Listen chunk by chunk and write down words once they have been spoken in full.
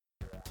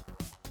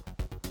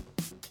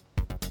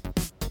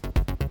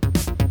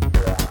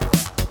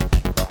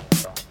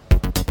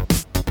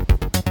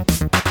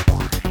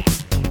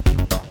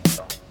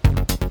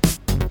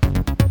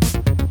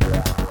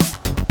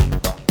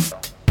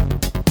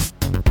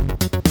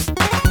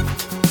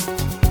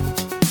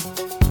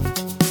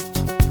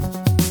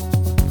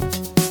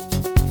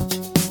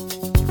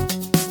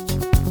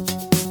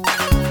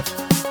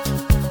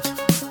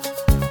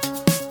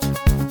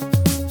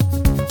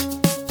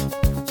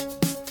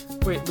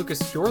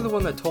Lucas, you're the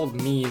one that told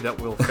me that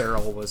Will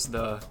Ferrell was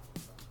the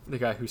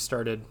guy who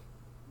started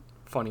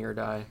Funny or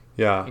Die.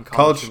 Yeah, in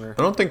College Humor.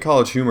 I don't think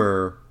College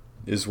Humor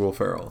is Will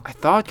Ferrell. I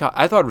thought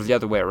it was the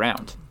other way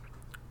around.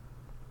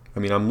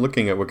 I mean, I'm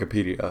looking at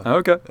Wikipedia.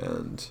 Okay.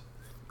 And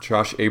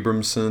Josh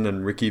Abramson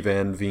and Ricky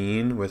Van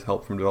Veen, with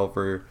help from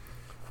developer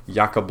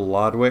Jakob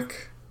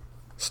Lodwick,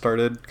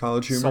 started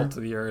College Humor. Salt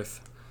of the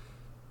Earth.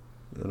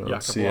 I don't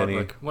Jakob see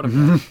Lodwick. What a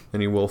man.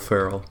 any Will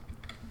Ferrell.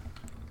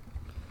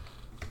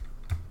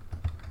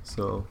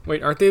 So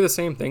Wait, aren't they the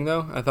same thing,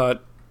 though? I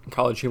thought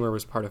College Humor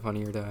was part of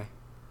Funny or Die.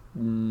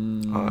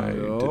 I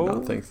did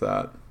not think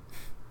that.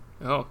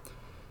 Oh.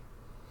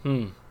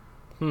 You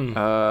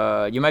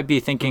might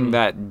be thinking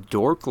that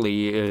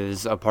Dorkly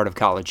is a part of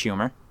College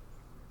Humor.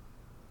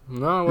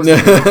 No, it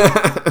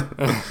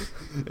wasn't.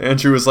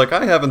 Andrew was like,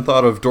 I haven't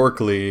thought of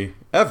Dorkly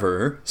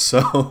ever,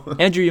 so...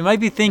 Andrew, you might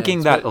be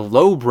thinking That's that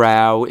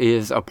Lowbrow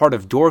is a part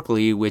of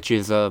Dorkly, which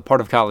is a part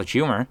of College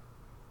Humor.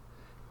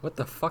 What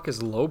the fuck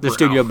is Lowbrow? The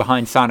studio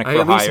behind Sonic I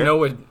for at least Hire. know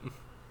what...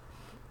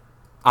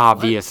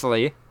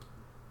 Obviously.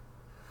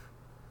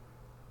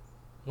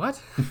 What?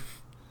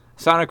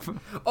 Sonic...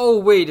 Oh,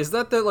 wait, is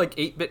that the,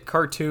 8-bit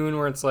cartoon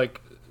where it's,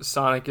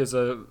 Sonic is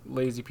a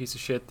lazy piece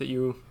of shit that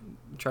you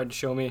tried to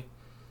show me?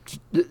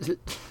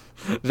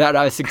 that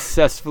I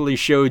successfully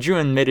showed you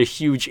and made a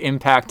huge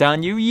impact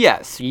on you?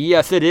 Yes,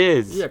 it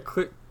is. Yeah,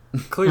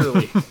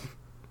 clearly.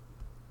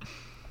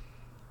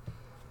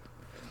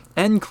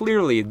 And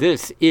clearly,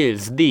 this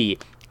is the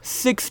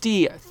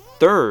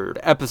 63rd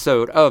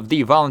episode of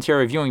the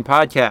Voluntary Viewing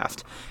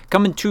Podcast,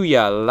 coming to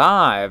you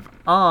live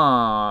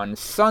on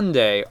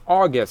Sunday,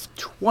 August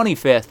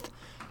 25th,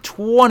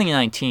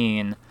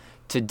 2019.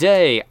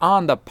 Today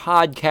on the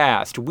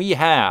podcast, we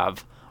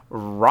have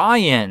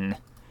Ryan.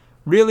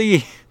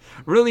 Really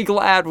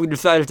glad we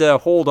decided to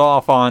hold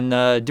off on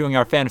doing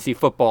our fantasy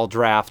football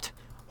draft.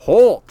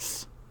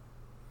 Holtz.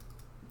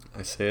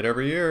 I say it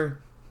every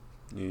year.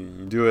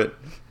 You do it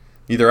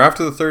either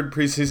after the third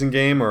preseason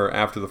game or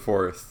after the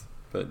fourth,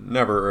 but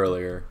never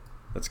earlier.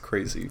 That's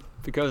crazy.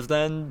 Because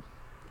then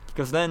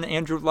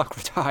Andrew Luck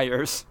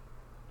retires.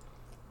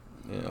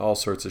 Yeah, all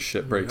sorts of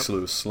shit breaks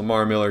loose.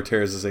 Lamar Miller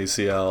tears his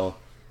ACL.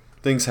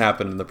 Things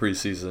happen in the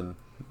preseason.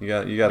 You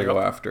got to go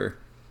after.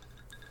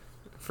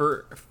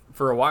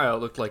 For a while, it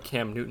looked like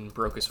Cam Newton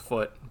broke his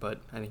foot, but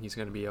I think he's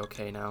going to be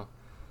okay now.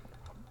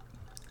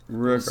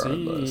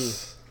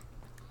 Regardless.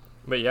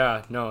 But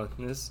yeah, no,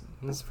 this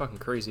is fucking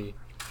crazy.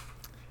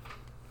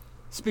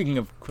 Speaking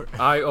of...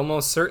 I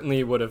almost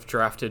certainly would have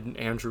drafted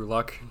Andrew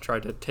Luck,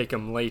 tried to take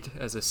him late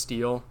as a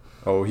steal.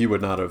 Oh, he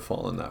would not have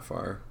fallen that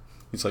far.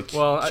 He's like with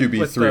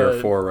QB 3 or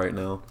 4 right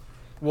now.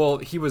 Well,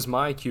 he was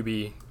my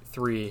QB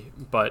 3,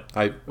 but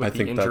I with the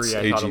think injury, that's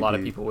I thought a lot of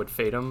AGP. people would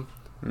fade him.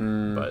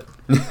 But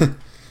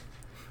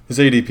His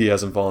ADP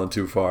hasn't fallen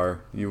too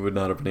far. You would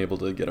not have been able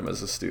to get him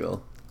as a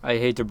steal. I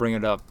hate to bring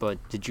it up, but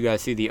did you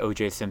guys see the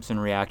O.J. Simpson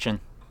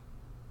reaction?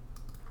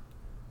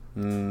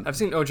 I've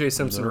seen O.J.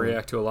 Simpson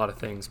react to a lot of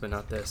things, but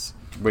not this.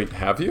 Wait,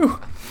 have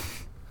you?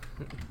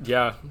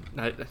 Yeah,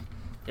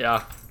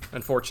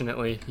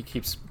 unfortunately, he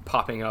keeps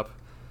popping up.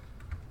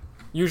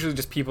 Usually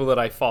just people that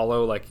I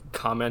follow,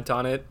 comment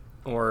on it,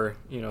 or,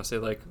 say,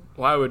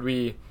 why would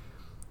we,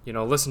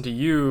 listen to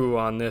you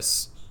on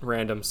this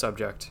random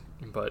subject?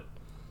 But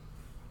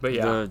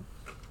yeah.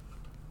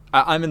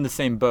 I'm in the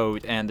same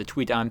boat, and the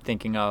tweet I'm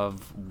thinking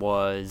of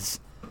was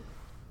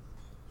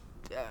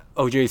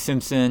O.J.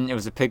 Simpson. It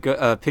was a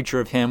picture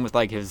of him with,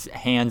 his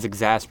hands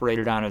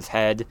exasperated on his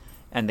head,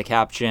 and the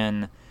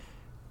caption,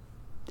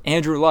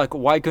 Andrew Luck,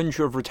 why couldn't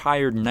you have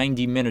retired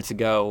 90 minutes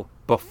ago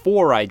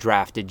before I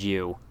drafted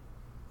you?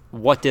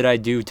 What did I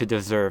do to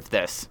deserve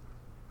this?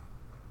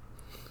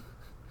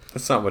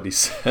 That's not what he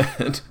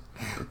said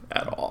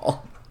at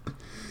all.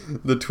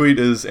 The tweet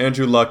is,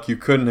 Andrew Luck, you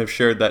couldn't have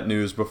shared that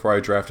news before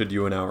I drafted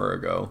you an hour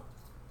ago.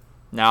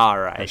 All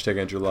right. Hashtag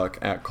Andrew Luck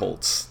at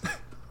Colts.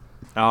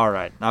 All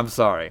right. I'm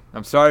sorry.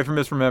 I'm sorry for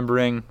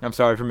misremembering. I'm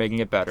sorry for making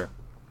it better.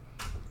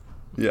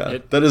 Yeah,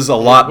 that is a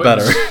lot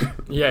better.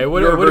 Yeah, it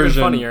would have been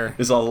funnier.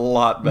 Is a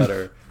lot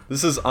better.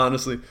 This is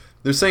honestly...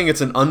 They're saying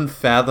it's an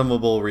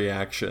unfathomable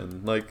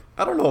reaction.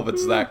 I don't know if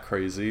it's that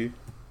crazy.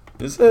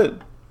 Is it?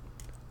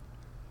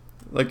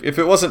 If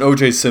it wasn't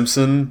O.J.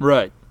 Simpson...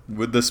 Right.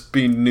 Would this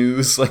be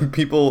news?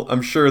 People...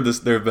 I'm sure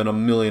there have been a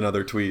million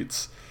other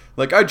tweets.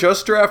 I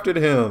just drafted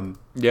him.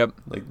 Yep.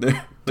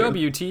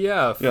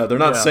 WTF. Yeah, they're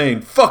not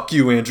saying, fuck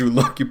you, Andrew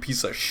Luck, you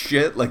piece of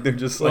shit. They're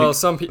just Well,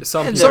 some people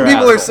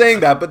people are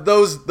saying that, but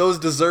those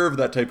deserve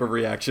that type of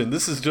reaction.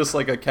 This is just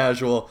a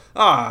casual,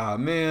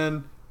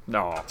 man,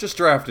 No. just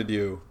drafted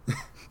you.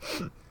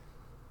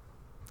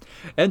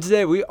 And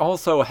today we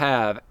also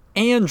have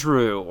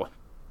Andrew.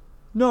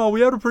 No,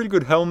 we had a pretty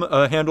good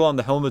handle on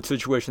the helmet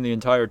situation the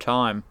entire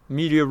time.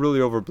 Media really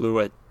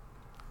overblew it.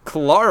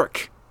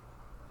 Clark.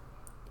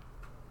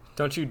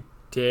 Don't you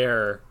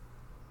dare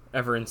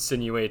ever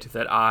insinuate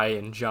that I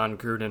and John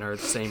Gruden are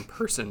the same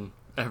person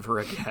ever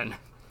again.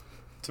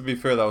 To be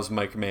fair, that was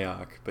Mike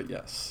Mayock, but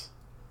yes.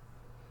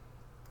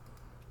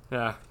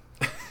 Yeah.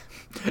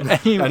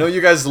 I know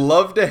you guys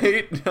love to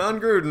hate John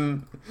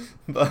Gruden,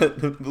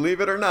 but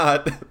believe it or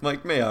not,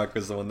 Mike Mayock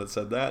was the one that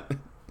said that.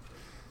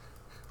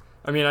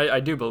 I mean, I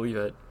do believe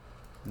it.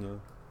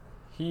 No.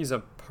 He's a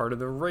part of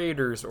the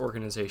Raiders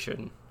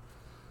organization.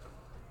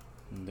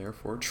 And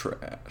therefore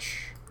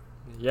trash.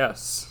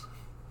 Yes.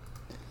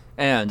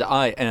 And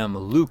I am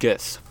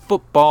Lucas,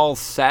 Football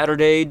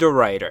Saturday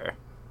writer.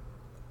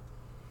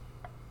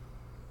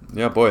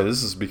 Yeah, boy,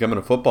 this is becoming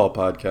a football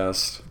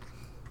podcast.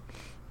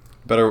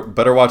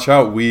 Better watch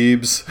out,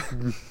 weebs.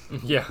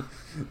 Yeah.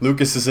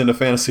 Lucas is into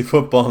fantasy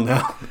football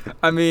now.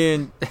 I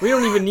mean, We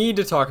don't even need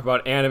to talk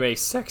about anime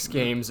sex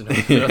games and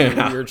the Yeah.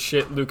 other weird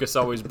shit Lucas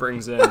always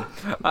brings in.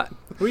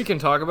 We can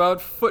talk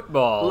about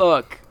football.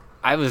 look,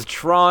 I was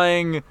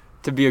trying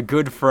to be a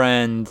good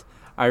friend.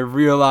 I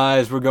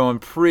realized we're going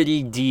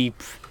pretty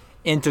deep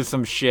into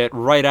some shit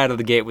right out of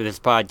the gate with this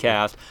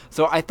podcast.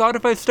 So I thought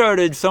if I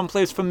started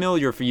someplace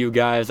familiar for you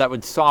guys, that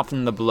would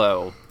soften the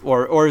blow.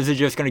 Or is it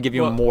just going to give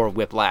you Well- more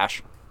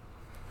whiplash?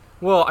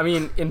 Well, I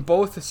mean, in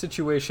both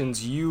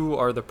situations, you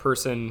are the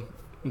person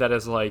that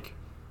is, like,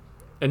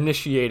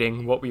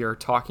 initiating what we are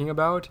talking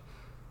about.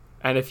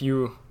 And if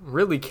you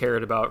really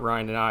cared about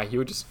Ryan and I, you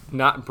would just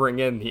not bring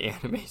in the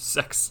anime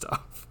sex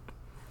stuff.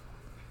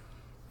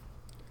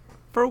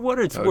 For what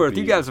it's That would worth,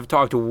 be- you guys have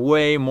talked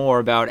way more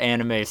about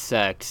anime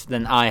sex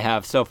than I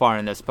have so far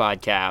in this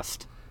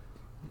podcast.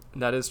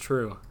 That is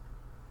true.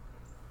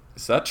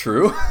 Is that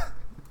true?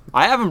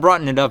 I haven't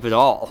brought it up at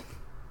all.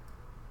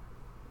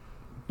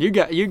 You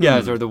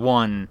guys are the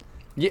one.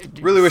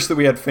 Really wish that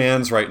we had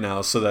fans right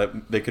now so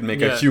that they could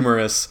make a Yeah.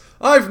 humorous,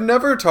 I've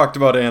never talked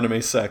about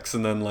anime sex,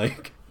 and then,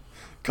 like,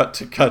 cut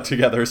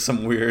together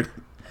some weird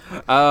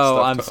Oh,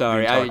 stuff I'm we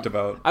sorry. talked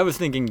about. I was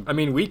thinking. I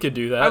mean, we could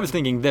do that. I was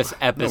thinking this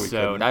episode.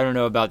 couldn't. I don't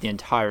know about the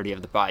entirety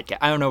of the podcast.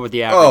 I don't know what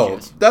the average Oh,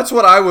 is. that's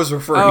what I was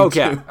referring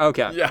Okay, to.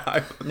 okay.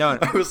 Yeah, No.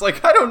 I was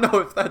like, I don't know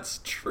if that's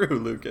true,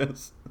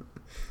 Lucas.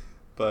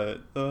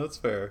 But that's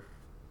fair.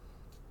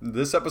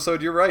 This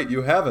episode, you're right,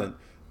 you haven't.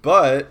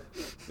 But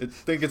I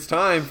think it's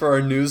time for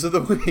our news of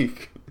the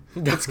week.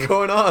 What's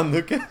going on,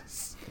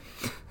 Lucas?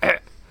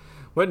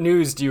 What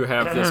news do you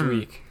have this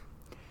week?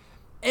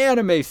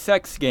 Anime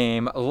sex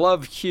game,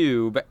 Love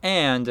Cube,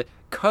 and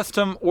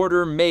custom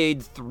order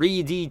made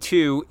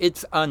 3D2.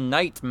 It's a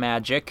Night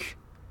Magic.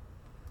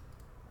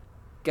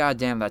 God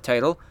damn that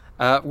title.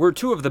 Were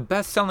two of the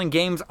best-selling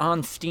games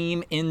on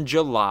Steam in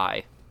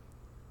July.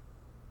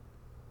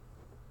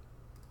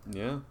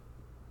 Yeah.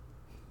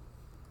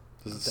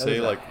 Does it That say is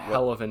a like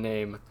hell what? of a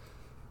name.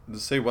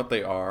 Does it say what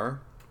they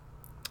are?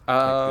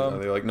 Are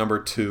they like number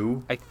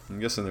 2? I- I'm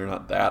guessing they're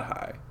not that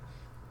high.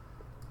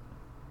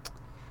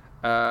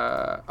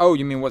 Oh,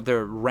 you mean what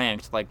they're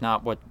ranked, like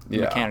not what the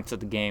Yeah. mechanics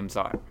of the games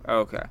are.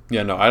 Okay.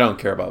 Yeah, no, I don't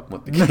care about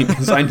what the game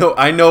is. I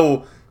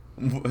know.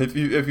 If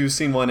you've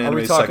seen one Are anime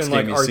we sex talking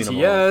like game, you've seen them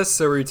all.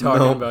 RTS? Or are we talking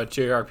No. about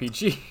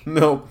JRPG?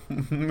 No,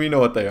 we know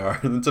what they are.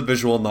 It's a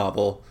visual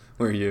novel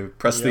where you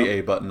press the Yep.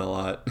 A button a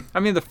lot. I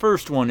mean, the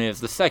first one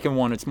is. The second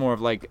one, it's more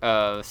of like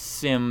a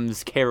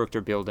Sims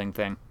character building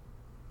thing.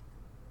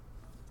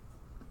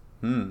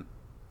 And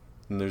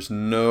there's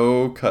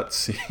no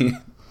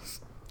cutscene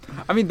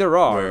I mean, there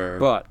are, where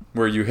but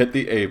where you hit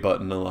the A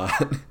button a lot.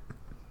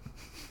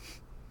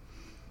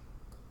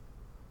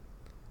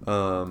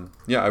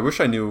 Yeah, I wish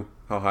I knew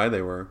how high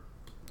they were.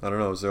 I don't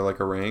know. Is there like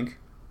a rank?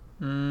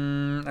 I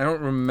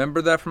don't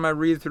remember that from my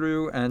read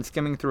through, and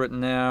skimming through it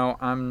now,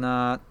 I'm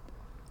not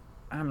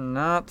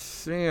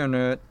seeing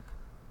it.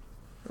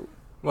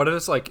 What if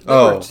it's like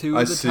Oh, number 2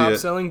 I of the see top it.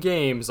 selling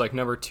games, like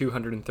number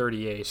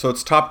 238? So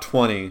it's top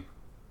 20.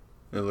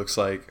 It looks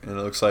like, and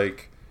it looks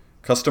like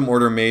custom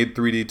order made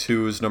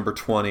 3D2 is number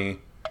 20,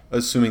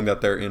 assuming that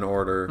they're in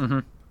order. Mm-hmm.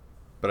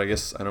 But I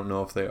guess I don't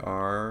know if they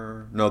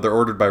are. No, they're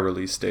ordered by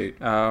release date.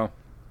 Oh,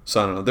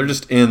 So I don't know. They're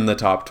just in the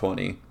top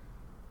 20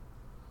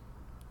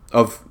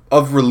 of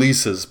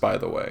releases, by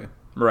the way.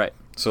 right.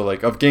 So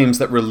like of games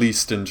that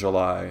released in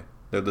July,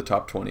 they're the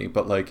top 20.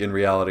 But like in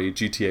reality,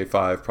 GTA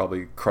 5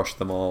 probably crushed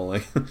them all.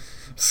 Like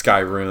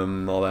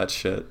Skyrim, all that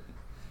shit.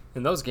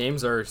 And those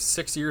games are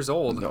 6 years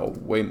old. No,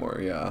 way more.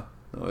 Yeah.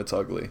 No, it's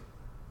ugly.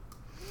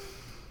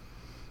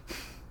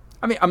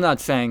 I mean, I'm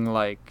not saying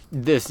like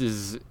this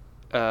is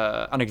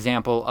an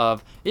example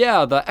of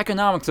the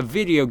economics of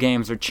video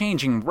games are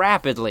changing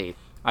rapidly.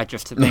 I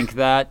just think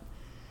that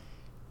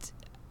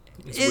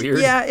It's weird.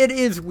 Yeah, it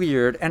is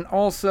weird, and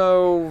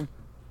also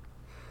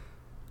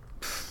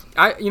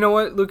You know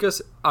what,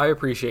 Lucas? I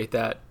appreciate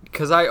that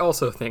because I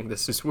also think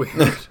this is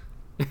weird.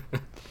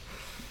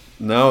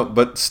 No,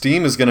 but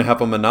Steam is going to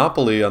have a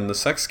monopoly on the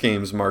sex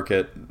games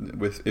market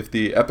if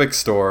the Epic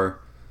Store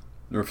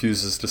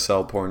refuses to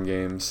sell porn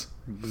games.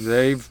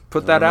 they've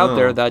put that out know.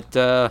 there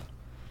that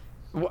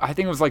I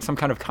think it was like some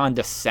kind of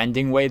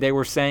condescending way they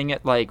were saying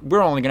it, like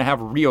we're only going to have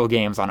real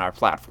games on our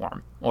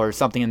platform or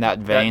something in that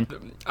vein.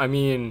 I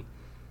mean,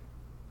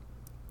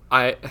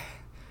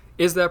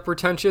 is that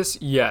pretentious?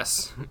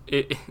 Yes.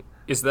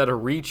 Is that a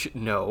reach?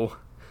 No.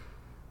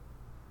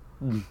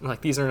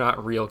 Like, these are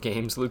not real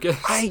games, Lucas.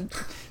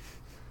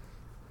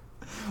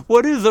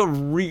 What is a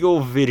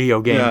real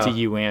video game to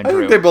you, I Andrew?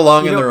 think they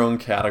belong in know- their own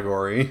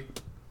category.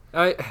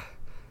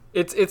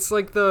 It's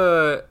like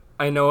the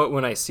I know it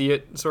when I see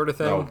it sort of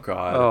thing. Oh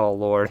God. Oh,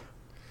 Lord.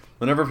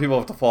 Whenever people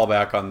have to fall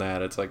back on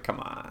that, it's like, come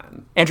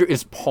on. Andrew,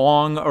 is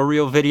Pong a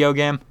real video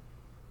game?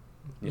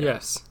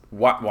 Yes.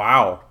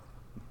 Wow.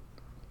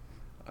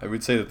 I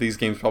would say that these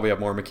games probably have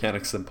more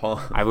mechanics than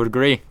Pong. I would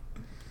agree.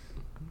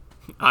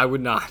 I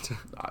would not.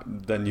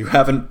 Then you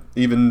haven't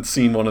even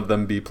seen one of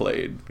them be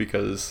played,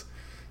 because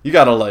you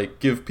gotta like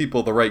give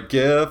people the right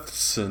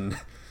gifts and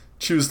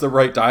choose the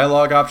right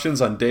dialogue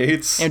options on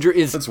dates. Andrew,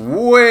 That's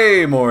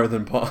way more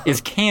than Pong.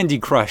 is Candy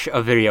Crush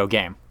a video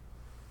game?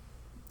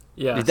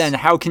 Yes. Then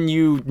how can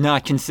you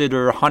not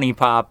consider Honey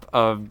Pop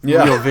a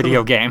Yeah. real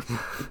video game?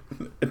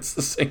 It's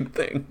the same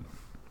thing.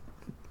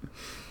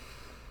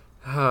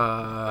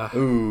 Uh,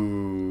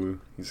 Ooh,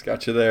 he's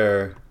got you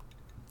there.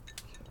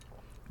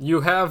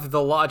 you have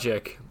the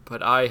logic,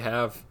 but I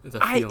have the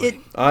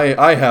feeling.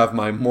 I have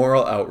my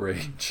moral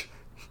outrage.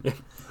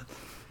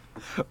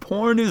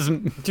 Porn is...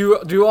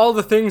 Do all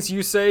the things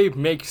you say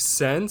make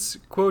sense?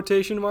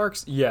 Quotation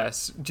marks.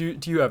 Yes. Do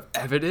you have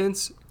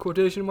evidence?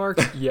 Quotation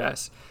marks.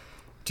 Yes.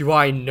 Do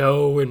I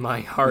know in my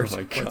heart Oh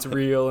my what's God.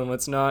 real and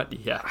what's not?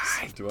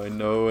 Yes. Do I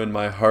know in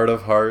my heart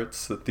of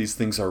hearts that these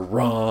things are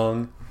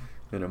wrong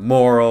and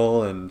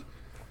immoral and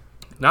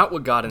Not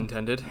what God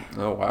intended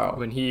oh wow.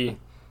 when He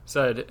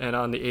said, "And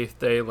on the eighth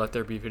day, let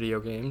there be video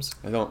games."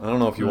 I don't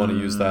know if you want to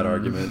use that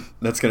argument.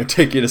 That's going to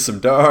take you to some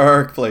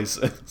dark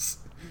places.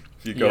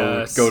 If you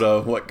go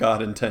to what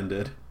God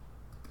intended.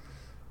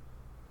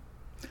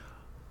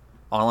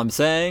 All I'm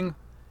saying,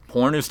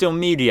 porn is still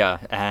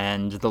media,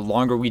 and the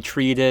longer we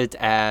treat it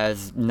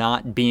as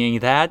not being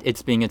that,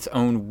 it's being its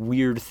own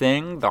weird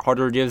thing, the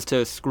harder it is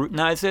to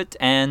scrutinize it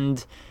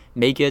and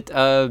make it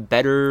a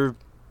better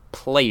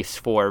place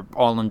for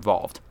all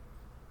involved.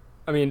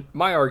 I mean,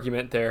 my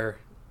argument there,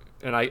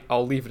 and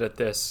I'll leave it at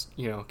this,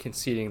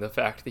 conceding the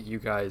fact that you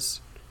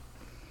guys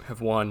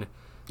have won.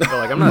 But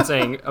like, I'm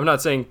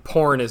not saying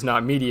porn is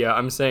not media.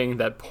 I'm saying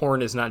that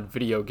porn is not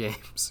video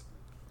games.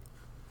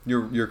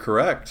 You're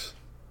correct.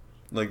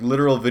 Like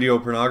literal video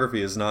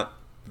pornography is not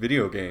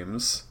video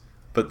games,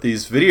 but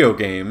these video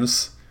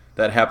games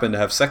that happen to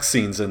have sex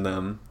scenes in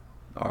them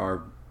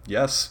are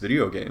yes,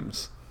 video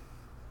games.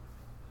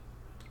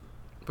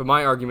 But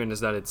my argument is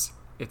that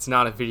it's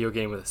not a video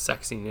game with a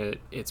sex scene in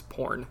it. It's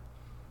porn.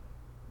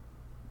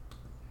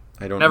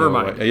 I don't Never know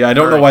mind. Why, I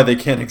don't know Alright. why they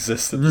can't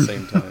exist at the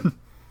same time.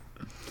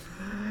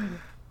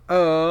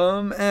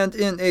 And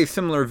in a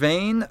similar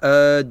vein,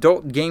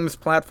 adult games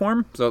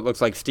platform, so it looks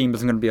like Steam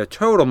isn't going to be a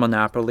total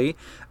monopoly.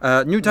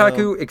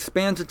 Newtaku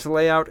expands its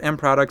layout and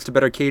products to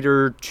better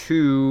cater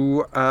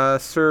to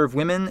serve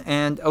women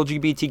and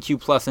LGBTQ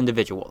plus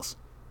individuals.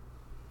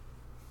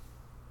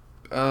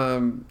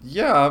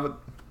 Yeah, but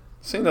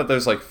seeing that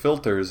there's like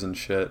filters and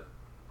shit.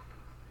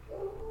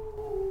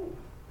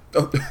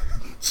 Oh,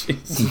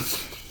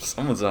 jeez.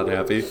 Someone's not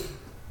happy.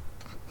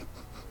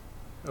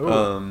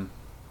 Ooh,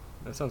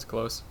 that sounds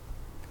close.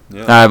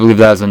 Yeah. I believe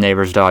that was a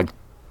neighbor's dog.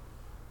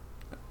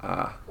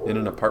 In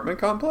an apartment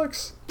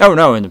complex? Oh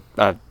no,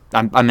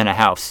 I'm in a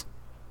house,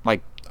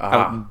 like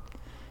Ah.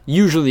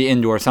 usually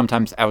indoor,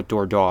 sometimes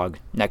outdoor dog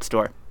next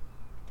door.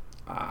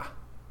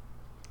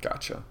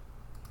 Gotcha.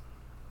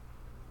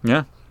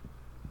 Yeah.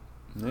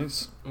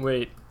 Nice.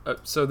 Wait,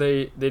 so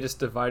they just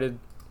divided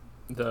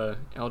the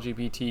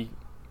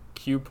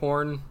LGBTQ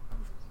porn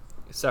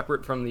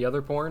separate from the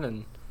other porn,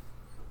 and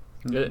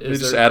They is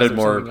just there- added is there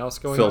more something else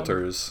going on?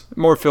 filters.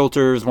 More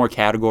filters, more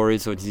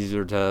categories, so it's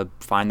easier to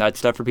find that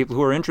stuff for people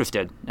who are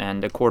interested.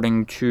 And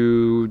according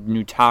to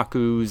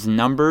Newtaku's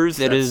numbers,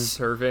 it That's is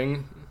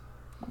serving.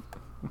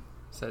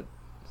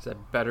 Is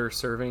that better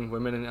serving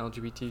women in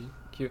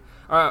LGBTQ?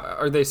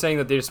 Are they saying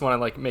that they just want to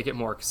like make it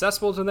more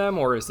accessible to them,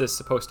 or is this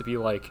supposed to be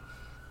like?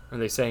 Are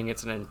they saying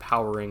it's an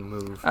empowering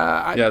move?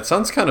 Yeah, it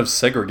sounds kind of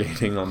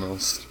segregating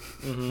almost.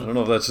 Mm-hmm. I don't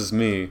know if that's just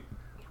me.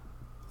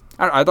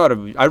 I thought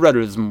I read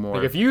it as more.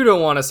 Like if you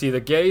don't want to see the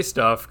gay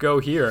stuff, go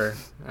here.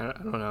 I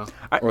don't know.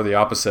 Or the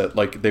opposite,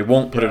 like they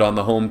won't put it on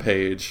the home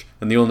page,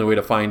 and the only way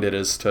to find it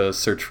is to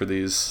search for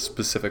these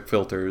specific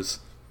filters.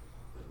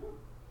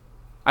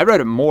 I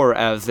read it more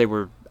as they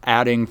were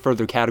adding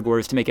further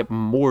categories to make it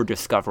more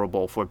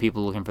discoverable for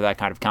people looking for that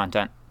kind of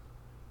content.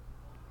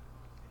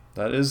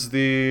 That is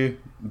the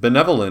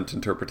benevolent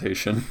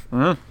interpretation.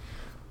 Mhm.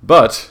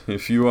 But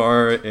if you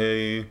are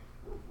a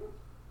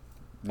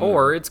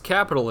Or it's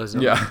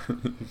capitalism. yeah,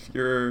 if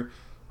you're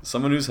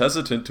someone who's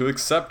hesitant to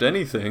accept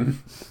anything,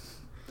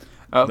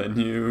 Oh. then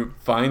you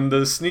find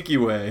the sneaky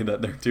way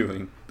that they're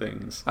doing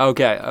things.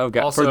 Okay. For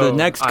the Also,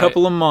 next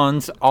couple of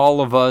months,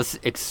 all of us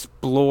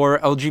explore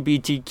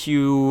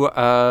LGBTQ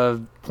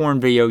porn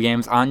video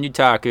games on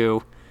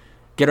Newtaku,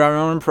 get our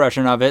own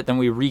impression of it, then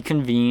we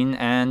reconvene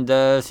and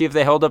see if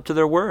they held up to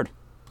their word.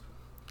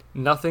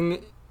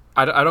 Nothing.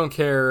 I don't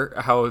care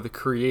how the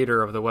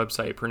creator of the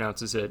website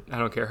pronounces it. I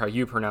don't care how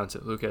you pronounce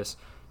it, Lucas.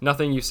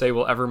 Nothing you say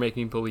will ever make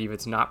me believe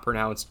it's not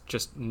pronounced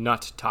just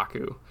nut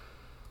taku.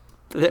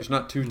 There's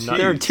not two T's.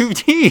 There are two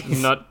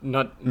T's.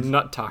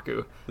 Nut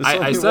taku. There's I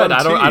only said one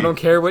I T. don't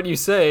care what you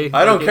say.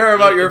 I don't care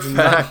about your it's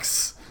not-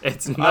 facts.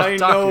 It's nut I know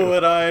taku.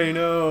 what I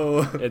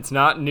know. It's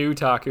not new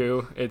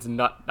taku. It's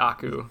nut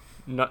taku.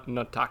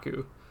 Nut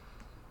taku.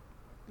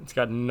 It's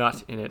got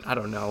nut in it. I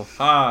don't know.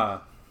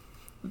 Ah.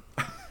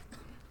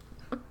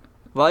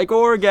 Like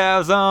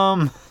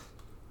orgasm.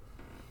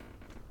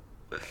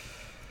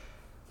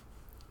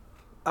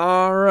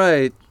 All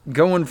right,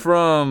 going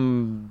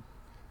from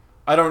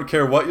I don't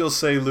care what you'll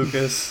say,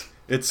 Lucas.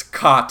 It's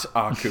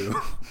Kotaku.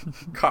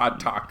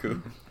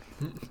 Kotaku.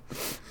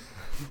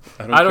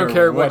 I don't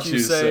care what you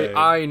say.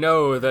 I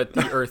know that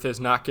the Earth is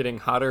not getting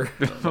hotter.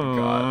 Oh,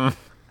 God.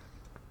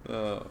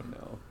 Oh,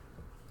 no.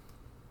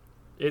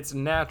 It's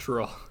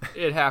natural.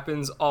 It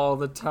happens all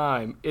the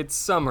time. It's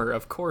summer.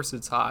 Of course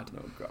it's hot.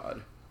 Oh,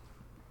 God.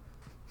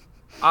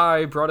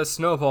 I brought a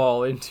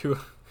snowball into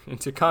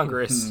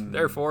Congress.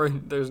 Therefore,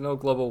 there's no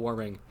global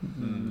warming.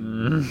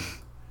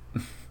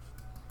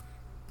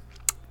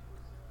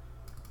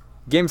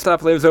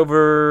 GameStop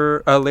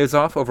lays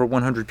off over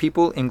 100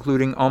 people,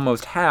 including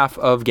almost half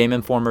of Game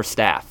Informer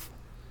staff.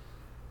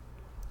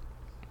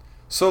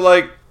 So,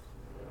 like...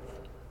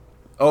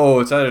 Oh,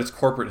 it's at its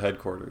corporate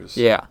headquarters.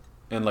 Yeah.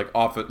 And, like,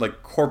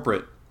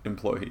 corporate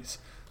employees.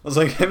 I was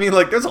like, I mean,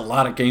 like, there's a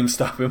lot of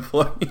GameStop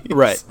employees.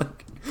 Right.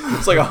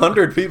 It's like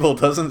 100 people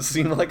doesn't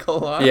seem like a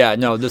lot. Yeah,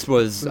 no, this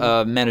was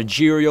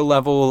managerial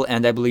level,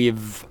 and I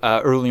believe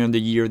earlier in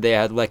the year they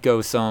had let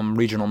go some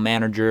regional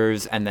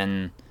managers, and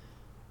then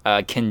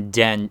they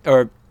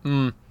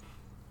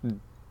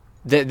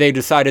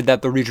decided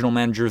that the regional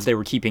managers they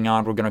were keeping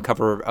on were going to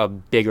cover a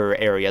bigger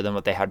area than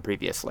what they had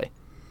previously.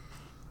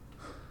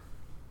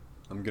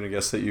 I'm going to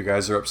guess that you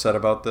guys are upset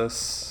about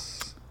this.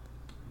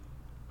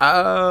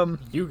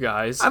 You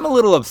guys. I'm a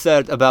little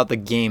upset about the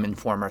Game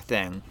Informer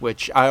thing,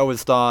 which I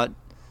always thought,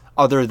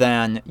 other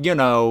than,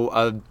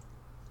 a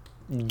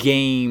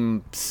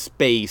game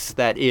space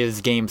that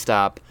is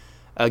GameStop,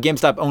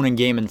 GameStop owning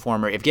Game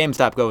Informer, if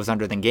GameStop goes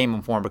under, then Game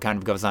Informer kind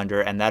of goes under,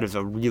 and that is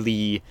a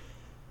really,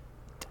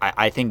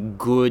 I think,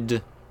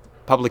 good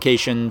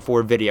publication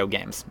for video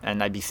games,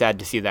 and I'd be sad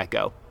to see that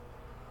go.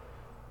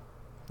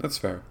 That's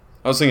fair.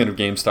 I was thinking of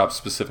GameStop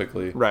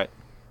specifically. Right.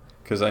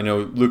 Because I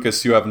know,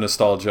 Lucas, you have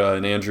nostalgia,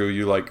 and Andrew,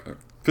 you like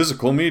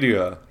physical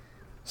media.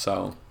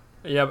 So.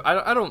 Yeah,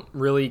 I don't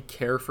really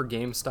care for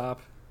GameStop.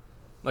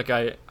 Like,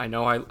 I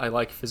know I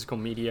like physical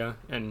media,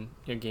 and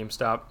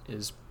GameStop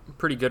is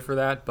pretty good for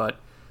that, but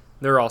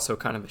they're also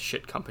kind of a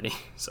shit company.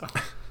 So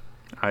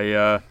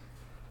I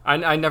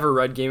never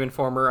read Game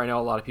Informer. I know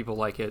a lot of people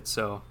like it,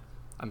 so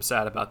I'm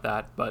sad about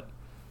that, but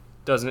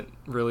doesn't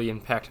really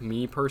impact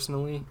me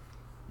personally.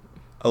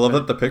 I love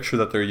that the picture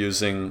that they're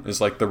using is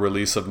like the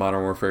release of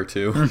Modern Warfare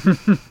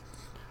 2.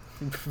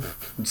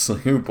 It's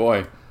like, oh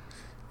boy,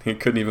 he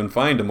couldn't even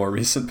find a more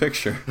recent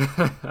picture.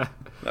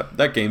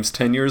 that game's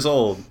 10 years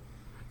old.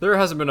 There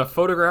hasn't been a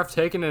photograph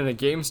taken in a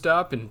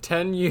GameStop in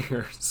 10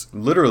 years.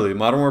 Literally,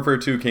 Modern Warfare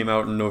 2 came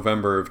out in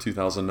November of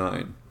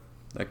 2009.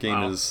 That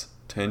game Wow. is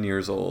 10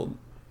 years old.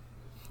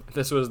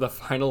 This was the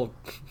final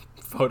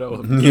photo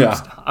of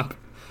GameStop.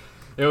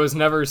 It was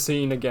never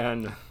seen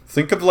again.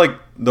 Think of like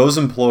those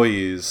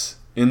employees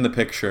in the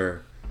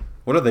picture.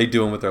 What are they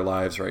doing with their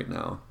lives right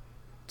now?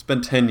 It's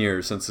been 10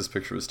 years since this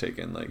picture was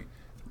taken. Like,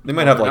 they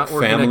might have they're like not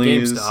working at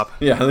families. GameStop.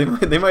 Yeah,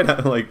 they might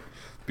have like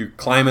be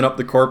climbing up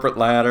the corporate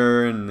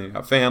ladder, and they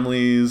got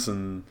families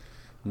and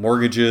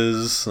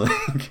mortgages.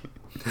 Like,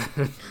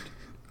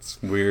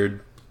 it's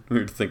weird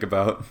to think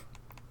about.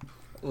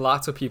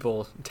 Lots of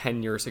people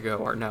 10 years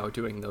ago are now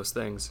doing those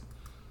things.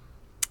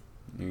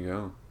 There you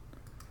go.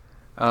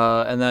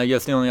 And then I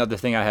guess the only other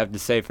thing I have to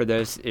say for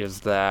this is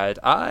that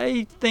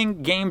I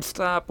think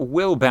GameStop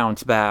will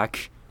bounce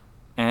back.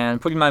 And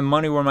putting my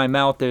money where my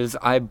mouth is,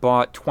 I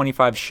bought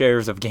 25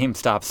 shares of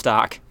GameStop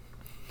stock.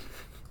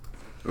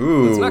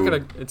 Ooh.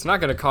 It's not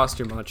gonna cost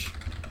you much.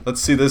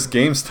 Let's see this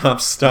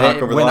GameStop stock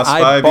over the When last I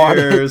 5 bought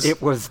years.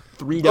 it was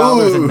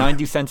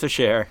 $3.90 a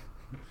share.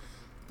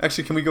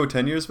 Actually, can we go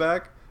 10 years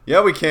back?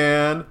 Yeah, we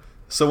can.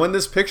 So when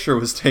this picture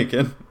was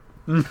taken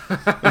in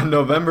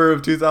November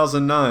of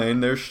 2009,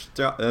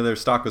 their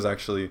stock was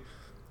actually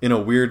in a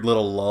weird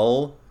little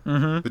lull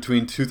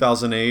between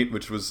 2008,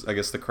 which was, I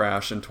guess, the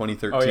crash, and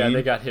 2013. Oh yeah,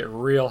 they got hit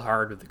real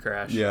hard with the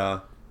crash. Yeah.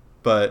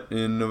 But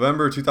in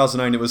November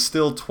 2009, it was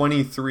still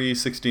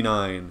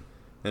 $23.69,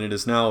 and it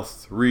is now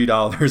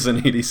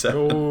 $3.87.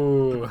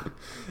 Ooh.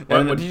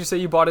 What did you say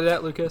you bought it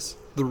at, Lucas?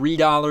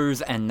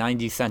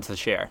 $3.90 a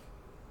share.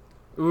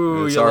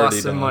 Ooh, It's you already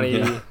lost some down, money,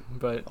 yeah.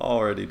 but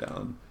Already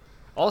down.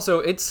 also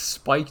it's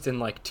spiked in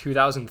like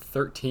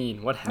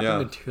 2013. What happened Yeah.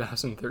 in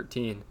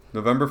 2013?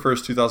 November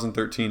 1st,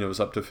 2013, it was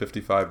up to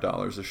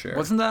 $55 a share.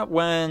 Wasn't that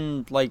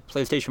when, like,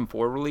 PlayStation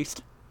 4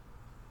 released?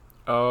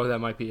 Oh, that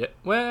might be it.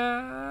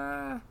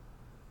 Well,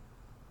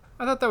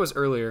 I thought that was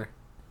earlier.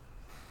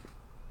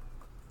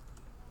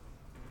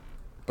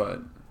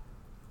 But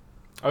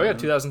Oh yeah,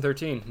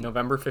 2013,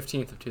 November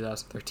 15th of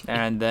 2013.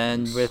 And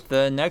then with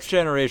the next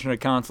generation of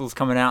consoles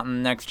coming out in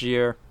the next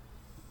year,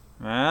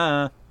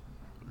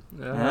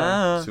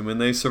 Assuming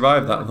they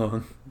survive that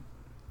long.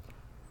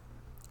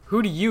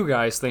 Who do you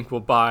guys think will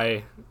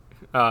buy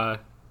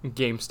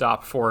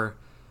GameStop for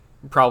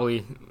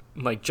probably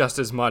like just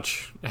as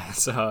much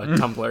as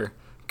Tumblr?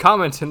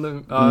 Comment in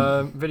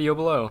the video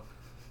below.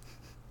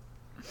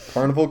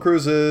 Carnival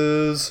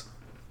Cruises.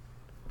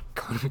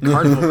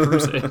 Carnival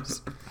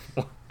Cruises.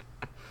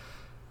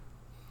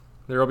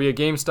 There will be a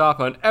GameStop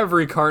on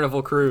every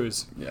Carnival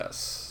cruise.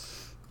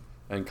 Yes.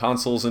 And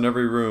consoles in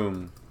every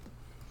room.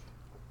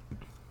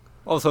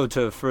 Also,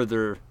 to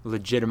further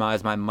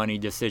legitimize my money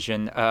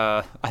decision,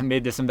 I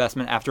made this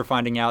investment after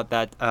finding out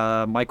that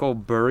Michael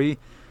Burry,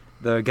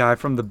 the guy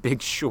from The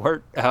Big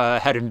Short,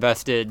 had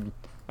invested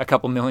a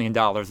couple $1 million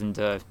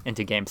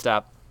into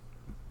GameStop.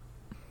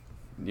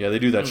 Yeah, they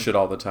do that shit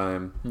all the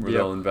time, where Yep.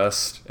 they'll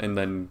invest, and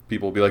then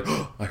people will be like,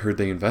 oh, I heard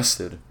they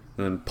invested,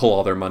 and then pull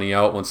all their money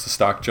out once the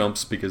stock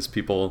jumps because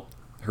people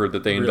heard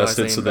that they Realize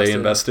invested, they so they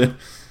invested.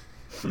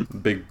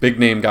 Big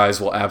name guys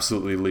will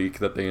absolutely leak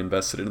that they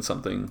invested in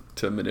something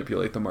to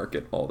manipulate the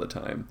market all the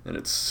time, and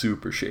it's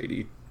super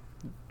shady.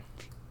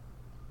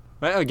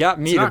 Well, it got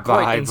me It's to not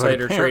quite buy, but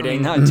insider apparently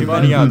trading. not too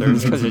many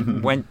others because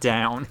it went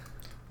down.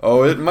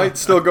 Oh, it might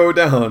still go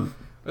down.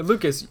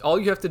 Lucas, all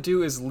you have to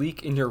do is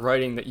leak in your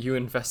writing that you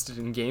invested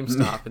in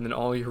GameStop, and then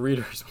all your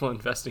readers will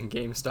invest in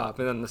GameStop,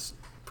 and then the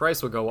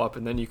price will go up,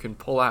 and then you can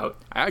pull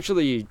out.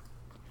 Actually,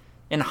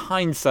 in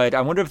hindsight, I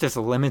wonder if this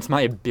limits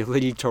my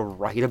ability to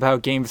write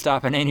about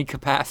GameStop in any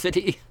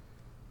capacity.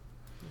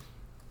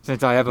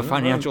 Since I have a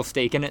financial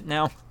stake in it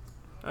now.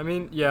 I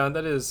mean, yeah,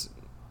 that is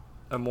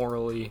a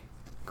morally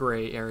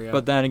gray area.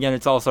 But then again,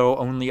 it's also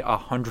only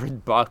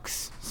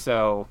 $100,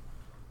 so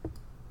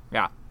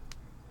yeah.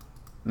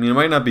 I mean, it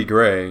might not be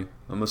gray.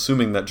 I'm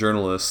assuming that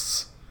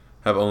journalists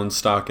have owned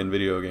stock in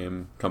video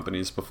game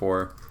companies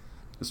before.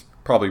 There's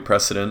probably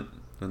precedent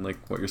in like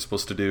what you're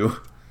supposed to do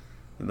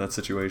in that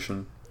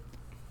situation.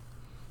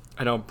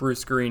 I know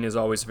Bruce Green is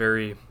always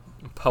very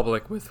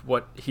public with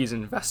what he's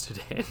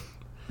invested in.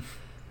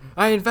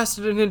 I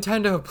invested in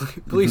Nintendo.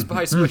 Please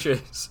buy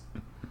Switches.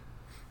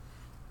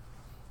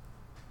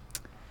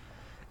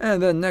 And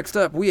then next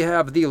up, we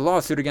have the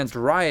lawsuit against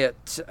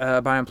Riot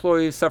by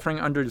employees suffering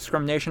under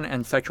discrimination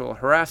and sexual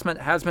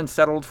harassment has been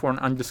settled for an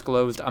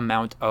undisclosed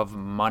amount of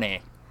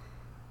money.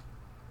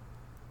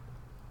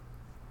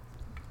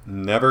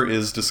 Never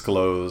is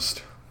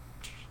disclosed.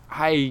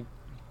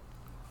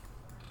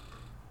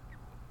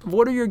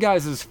 What are your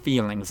guys'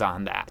 feelings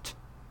on that?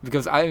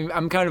 Because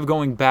I'm kind of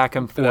going back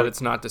and forth. That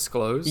it's not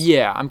disclosed?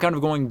 Yeah, I'm kind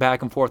of going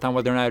back and forth on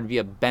whether or not it would be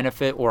a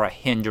benefit or a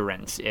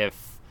hindrance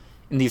if,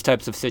 in these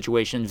types of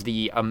situations,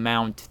 the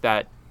amount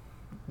that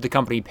the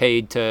company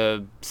paid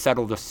to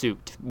settle the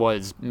suit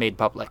was made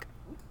public.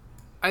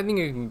 I think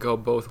it can go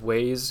both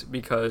ways,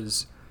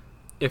 because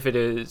if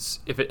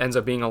it ends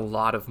up being a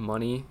lot of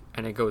money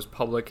and it goes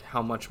public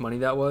how much money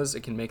that was,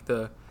 it can make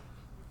the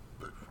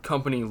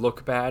company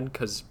look bad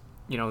because,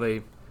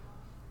 they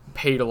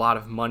paid a lot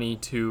of money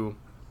to,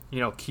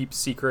 keep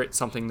secret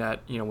something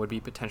that, would be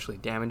potentially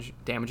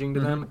damaging to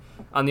them.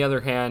 On the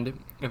other hand,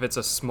 if it's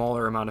a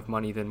smaller amount of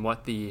money than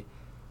what the,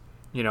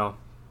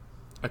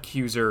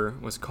 accuser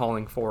was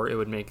calling for, it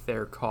would make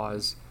their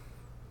cause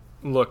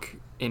look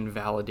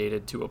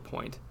invalidated to a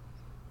point.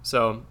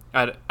 So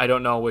I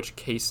don't know which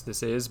case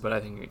this is, but I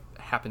think it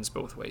happens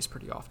both ways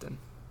pretty often.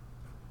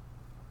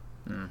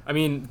 I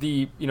mean,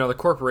 the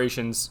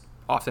corporations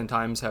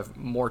oftentimes have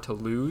more to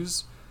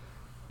lose.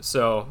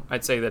 So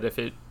I'd say that if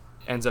it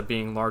ends up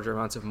being larger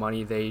amounts of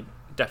money, they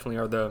definitely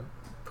are the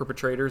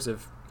perpetrators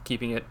of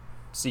keeping it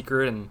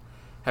secret and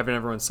having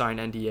everyone sign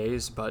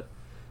NDAs. But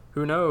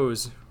who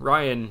knows?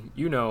 Ryan,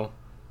 you know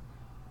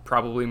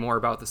probably more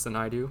about this than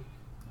I do.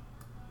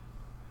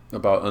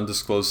 About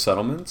undisclosed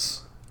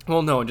settlements?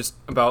 Well, no, just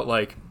about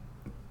like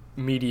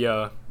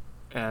media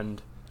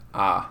and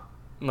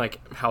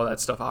like how that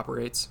stuff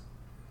operates.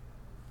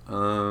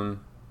 Yeah,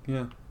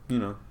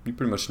 you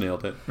pretty much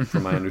nailed it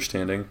from my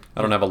understanding.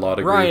 I don't have a law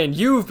degree. Ryan,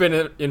 you've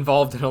been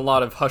involved in a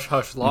lot of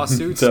hush-hush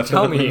lawsuits.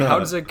 Tell me, how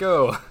does it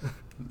go?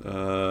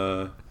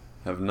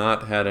 Have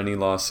not had any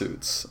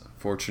lawsuits,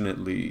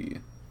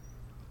 fortunately.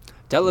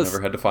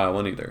 Never had to file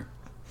one either.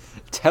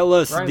 Tell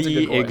us Ryan's a good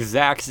the boy.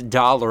 exact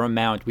dollar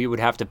amount we would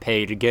have to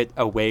pay to get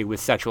away with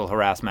sexual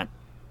harassment.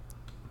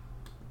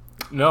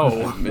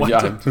 No. What?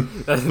 Yeah,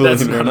 That's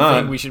believe it or not a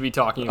not, thing we should be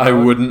talking about. I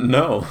wouldn't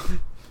know.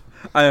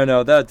 I don't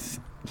know. That's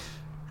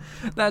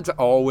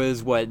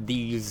always what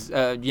these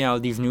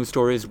these news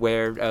stories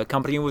where a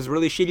company was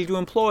really shitty to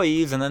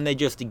employees and then they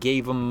just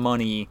gave them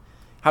money.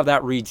 How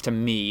that reads to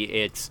me,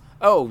 it's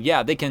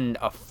they can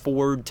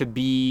afford to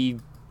be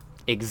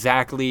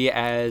exactly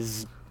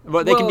as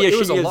they can be as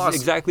shitty as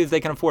exactly as they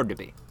can afford to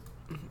be.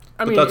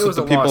 I mean, but that's it what was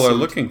the a people are lawsuit.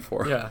 looking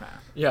for.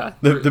 Yeah.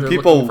 The They're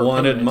people looking for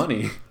wanted payment.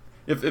 money.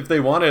 If they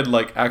wanted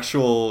like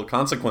actual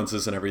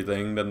consequences and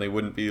everything, then they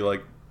wouldn't be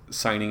like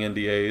signing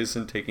NDAs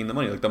and taking the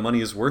money. Like the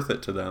money is worth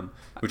it to them,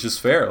 which is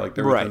fair. Like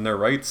they're within their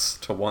rights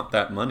to want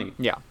that money.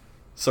 Yeah.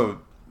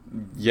 So,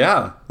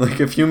 yeah, like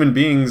if human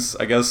beings,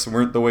 I guess,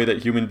 weren't the way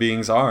that human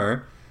beings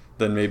are,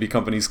 then maybe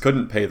companies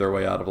couldn't pay their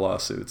way out of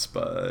lawsuits,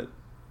 but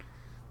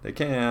they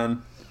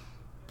can.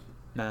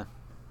 Nah.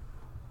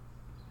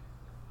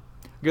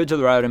 Good to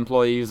the riot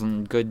employees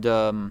and good.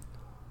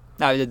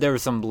 There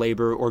was some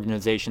labor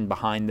organization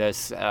behind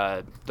this,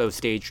 those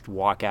staged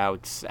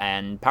walkouts,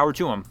 and power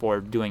to them for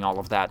doing all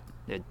of that.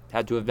 It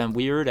had to have been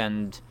weird,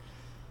 and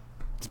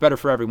it's better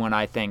for everyone,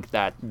 I think,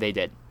 that they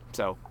did.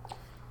 So,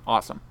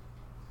 awesome.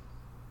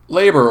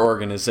 Labor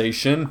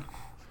organization.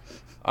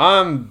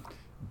 I'm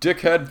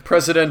Dickhead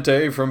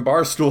Presidente from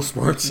Barstool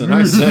Sports, and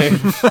I say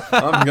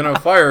I'm gonna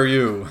fire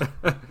you.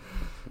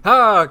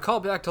 Call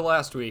back to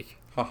last week.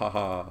 Ha ha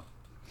ha.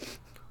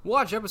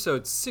 Watch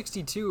episode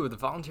 62 of the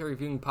Voluntary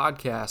Viewing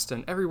Podcast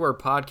and everywhere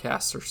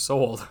podcasts are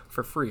sold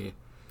for free.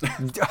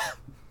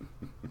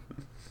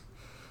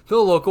 The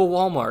local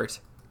Walmart,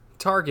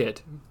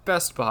 Target,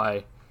 Best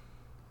Buy,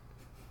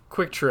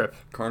 Quick Trip,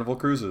 Carnival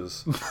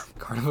Cruises.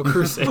 Carnival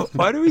Cruises.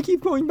 Why do we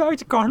keep going back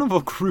to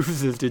Carnival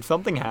Cruises? Did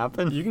something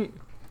happen? You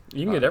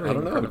can get everything.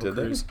 I don't know. Carnival Did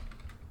Cruise.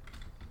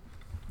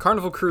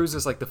 Carnival Cruise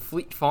is like the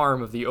Fleet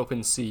Farm of the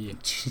open sea.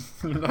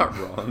 You're not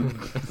wrong.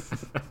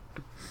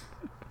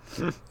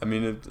 I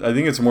mean, I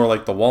think it's more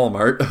like the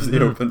Walmart of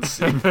the open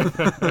sea.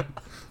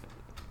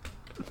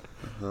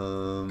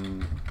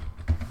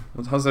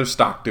 How's their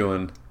stock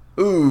doing?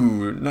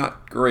 Ooh,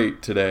 not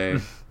great today.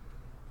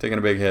 Taking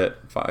a big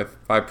hit.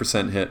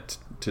 5% hit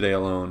today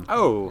alone.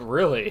 Oh,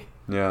 Really?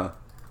 Yeah.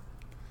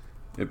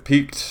 It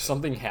peaked.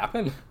 Something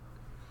happened?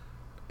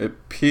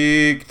 It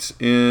peaked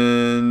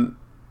in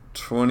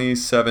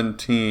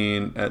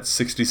 2017 at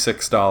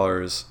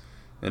 $66,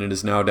 and it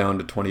is now down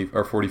to 20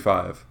 or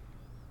 45.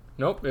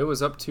 Nope, it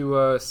was up to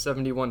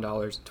 $71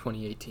 in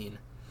 2018.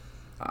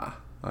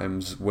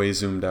 I'm way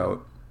zoomed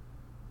out.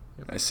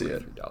 I see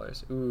it.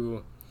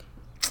 $43.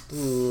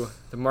 Ooh,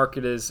 the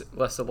market is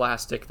less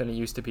elastic than it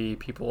used to be.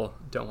 People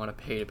don't want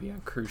to pay to be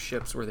on cruise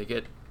ships where they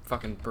get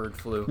fucking bird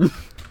flu.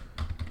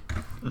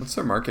 What's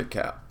their market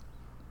cap?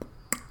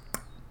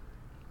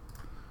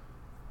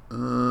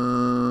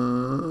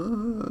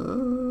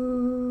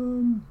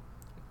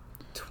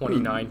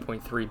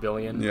 29.3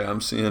 billion. Yeah,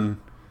 I'm seeing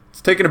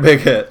it's taking a big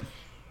hit.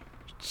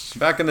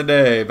 Back in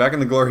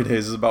the glory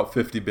days, it was about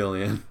 50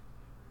 billion.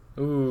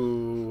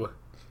 Ooh.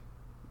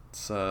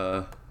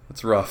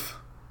 It's rough.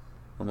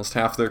 Almost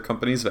half their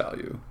company's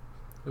value.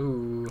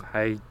 Ooh.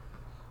 I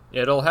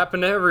It'll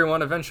happen to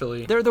everyone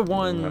eventually. They're the What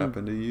one.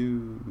 happened to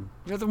you?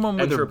 They're the one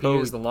with their Entropy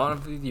boat. is the law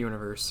of the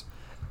universe.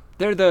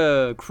 They're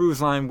the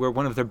cruise line where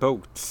one of their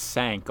boats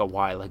sank a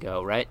while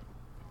ago, right?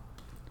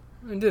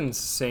 It didn't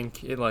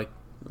sink. It like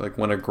Like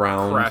went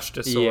aground. crashed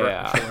to shore,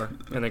 Yeah.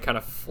 and then kind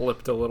of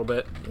flipped a little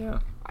bit. Yeah.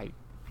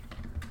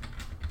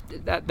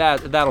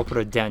 That'll put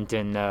a dent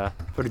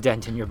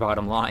in your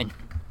bottom line.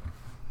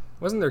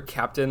 Wasn't their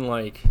captain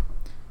like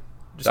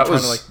just That trying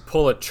was- to like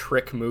pull a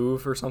trick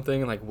move or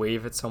something and like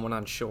wave at someone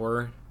on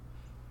shore?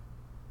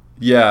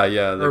 Yeah,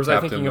 yeah. The Or was I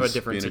captain thinking of a was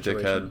different being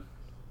situation? a dickhead.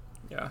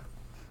 Yeah.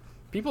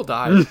 People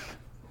died.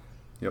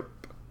 Yep.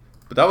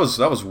 But that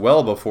was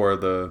well before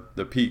the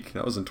peak.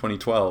 That was in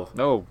 2012.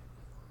 No.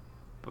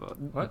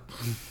 What?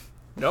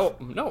 No,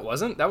 it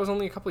wasn't. That was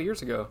only a couple of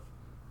years ago.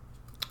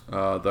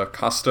 The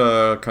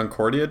Costa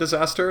Concordia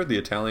disaster, the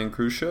Italian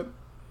cruise ship.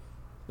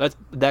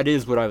 That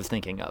is what I was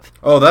thinking of.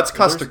 Oh, that's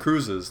Costa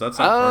Cruises. That's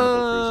not Carnival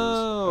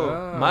Oh,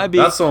 Oh. my Cruises. be.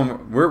 That's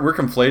we're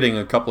conflating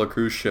a couple of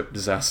cruise ship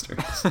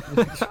disasters.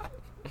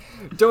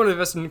 Don't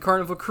invest in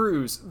Carnival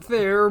Cruise.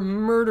 They're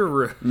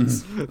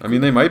murderers. I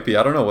mean, they might be.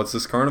 I don't know. What's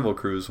this Carnival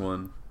Cruise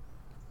one?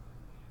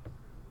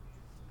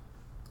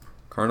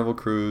 Carnival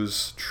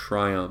Cruise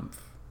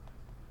Triumph.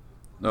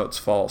 No, it's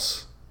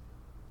false.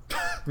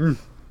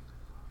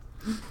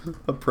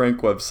 A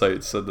prank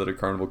website said that a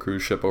Carnival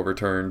cruise ship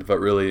overturned, but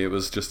really it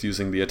was just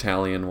using the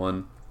Italian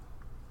one.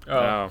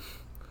 Oh.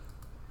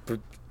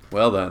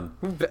 Well then,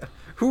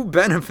 Who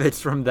benefits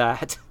from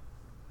that?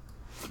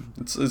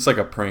 it's like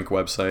a prank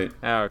website.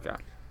 Oh, okay.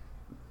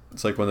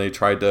 It's like when they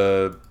tried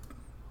to.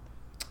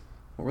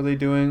 What were they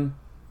doing?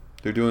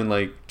 They're doing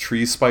like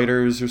tree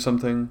spiders or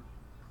something,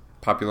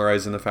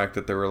 popularizing the fact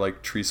that there were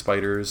like tree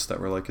spiders that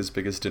were like as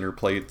big as dinner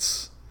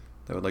plates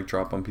that would like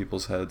drop on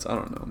people's heads. I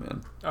don't know,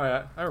 man. Oh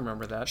yeah, I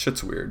remember that.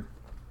 Shit's weird.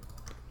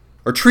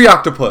 Or tree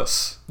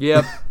octopus.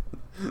 Yep.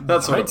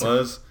 That's what it What?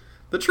 was.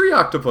 The tree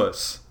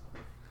octopus.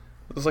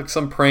 It was like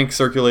some prank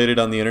circulated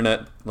on the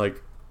internet,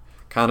 like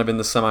kind of in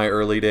the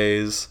semi-early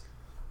days,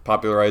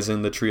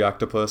 popularizing the tree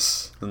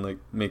octopus and like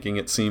making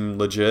it seem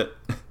legit.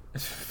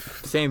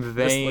 Same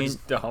This vein. looks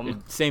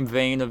dumb. Same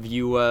vein of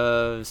you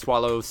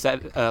swallow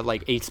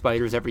like 8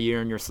 spiders every year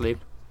in your sleep.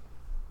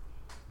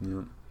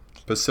 Yeah.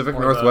 Pacific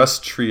Or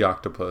Northwest tree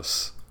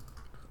octopus.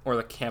 Or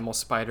the camel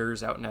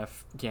spiders out in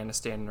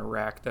Afghanistan and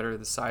Iraq that are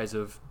the size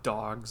of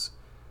dogs.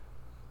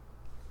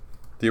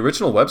 The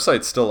original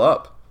website's still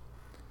up.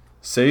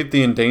 Save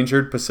the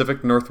endangered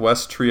Pacific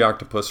Northwest tree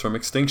octopus from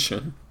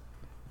extinction.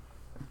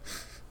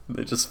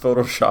 They just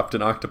photoshopped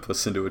an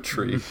octopus into a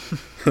tree.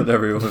 And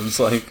everyone's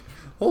like,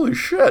 holy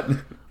shit.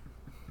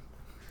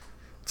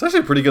 It's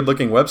actually a pretty good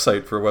looking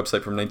website for a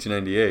website from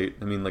 1998.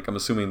 I mean, like, I'm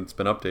assuming it's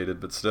been updated,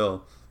 but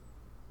still,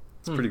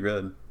 it's pretty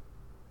good.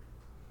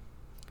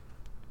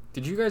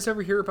 Did you guys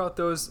ever hear about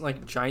those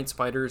like giant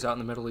spiders out in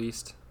the Middle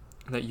East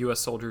that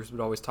U.S. soldiers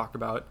would always talk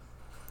about?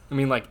 I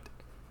mean, like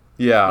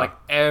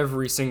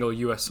every single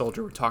U.S.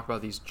 soldier would talk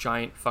about these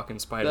giant fucking The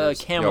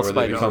spiders. camel where they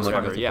spiders, become, or like,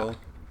 whatever, yeah.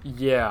 mythical.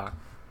 Yeah,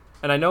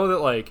 and I know that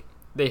like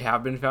they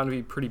have been found to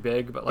be pretty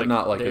big, but like But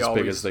not like they as big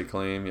always- as they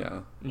claim. Yeah.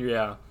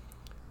 Yeah,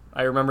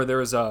 I remember there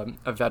was a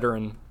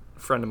veteran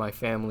friend of my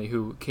family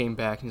who came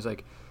back and he's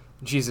like,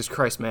 "Jesus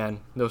Christ, man,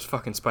 those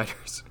fucking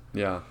spiders."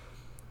 Yeah.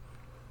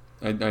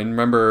 I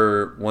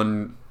remember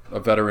a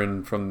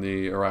veteran from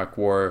the Iraq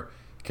War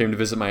came to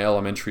visit my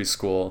elementary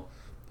school,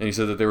 and he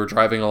said that they were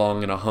driving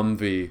along in a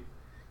Humvee,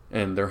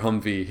 and their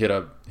Humvee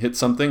hit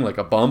something like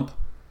a bump,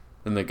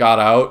 and they got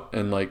out,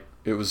 and like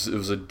it was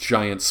a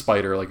giant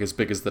spider like as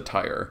big as the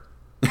tire.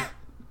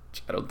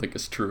 Which I don't think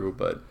is true,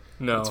 but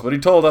No, that's what he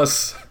told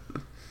us.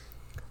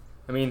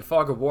 I mean,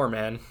 fog of war,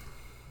 man.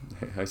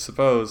 I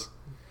suppose.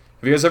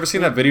 Have you guys ever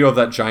seen that video of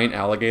that giant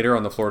alligator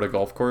on the Florida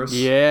golf course?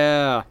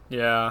 Yeah.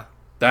 Yeah,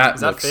 That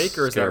Is that looks fake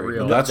or is that scary.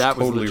 real? That's That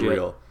was totally legit.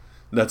 real.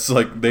 That's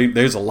like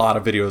there's a lot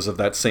of videos of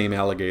that same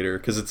alligator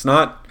because it's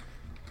not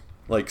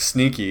like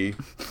sneaky,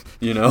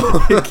 you know.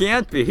 It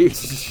can't be.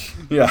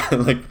 Yeah,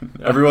 like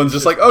everyone's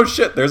just like, oh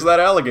shit, there's that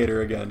alligator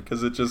again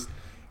because it just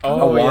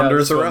kind of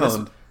wanders this one.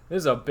 around. This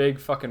is a big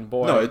fucking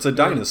boy. No, it's a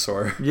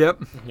dinosaur.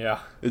 Yep. Yeah.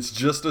 It's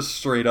just a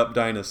straight up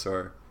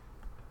dinosaur.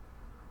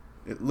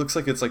 It looks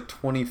like it's like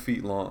 20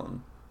 feet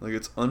long. Like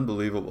it's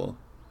unbelievable.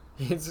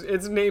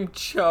 It's named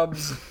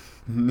Chubbs.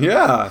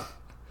 Yeah,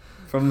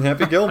 from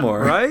Happy Gilmore.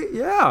 Right?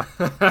 Yeah.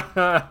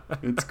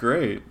 It's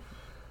great.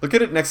 Look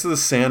at it next to the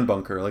sand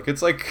bunker. Like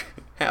it's like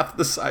half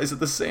the size of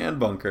the sand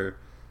bunker.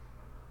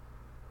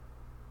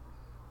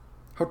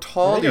 How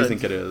tall do you Yeah.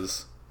 think it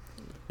is?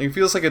 Like, it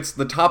feels like it's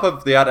the top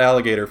of that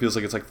alligator feels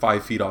like it's like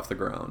 5 feet off the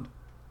ground.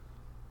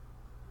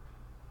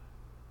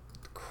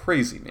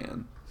 Crazy,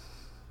 man.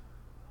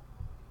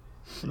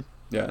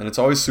 Yeah, and it's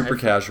always super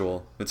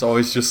casual. It's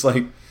always just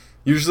like,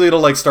 usually it'll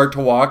like start to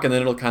walk and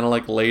then it'll kind of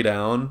like lay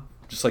down,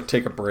 just like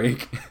take a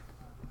break.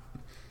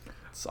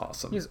 It's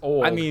awesome. He's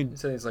old. I mean- he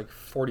said he's like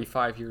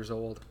 45 years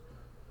old.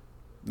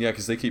 Yeah,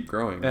 because they keep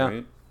growing, Yeah.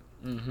 right?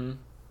 Mm-hmm.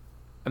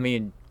 I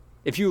mean,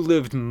 if you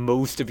lived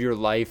most of your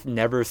life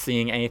never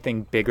seeing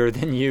anything bigger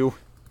than you,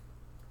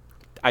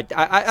 I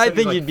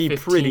think you'd be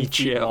pretty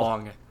chill.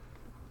 Long.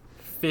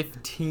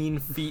 15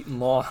 feet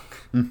long.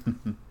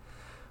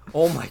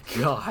 Oh my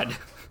god.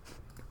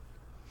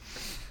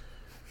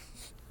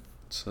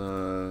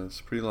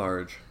 It's pretty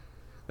large.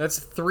 That's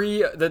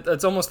three.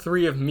 That's almost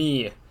three of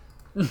me.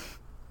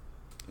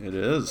 It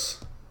is.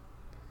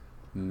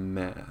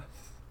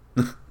 Math.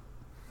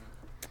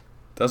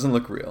 Doesn't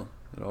look real.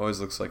 It always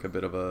looks like a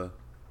bit of a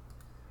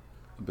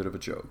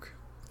joke.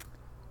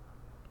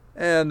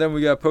 And then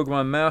we got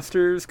Pokemon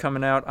Masters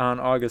coming out on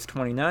August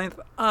 29th.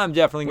 I'm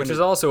definitely going Which to... is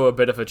also a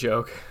bit of a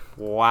joke.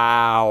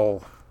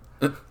 Wow.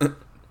 Had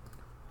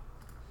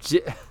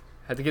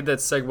to get that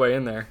segue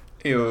in there.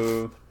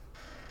 Ew.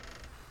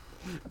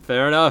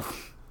 Fair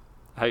enough.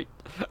 I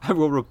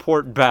will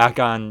report back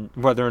on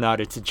whether or not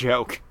it's a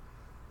joke.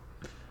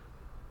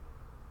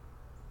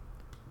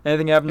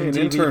 Anything Hey, happening an to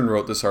TV? intern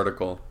wrote this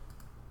article.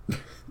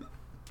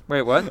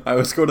 Wait, what? I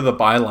always go to the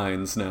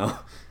bylines now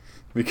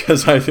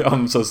because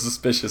I'm so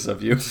suspicious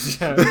of you.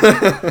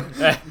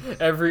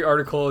 Every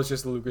article is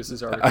just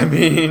Lucas's article. I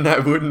mean, I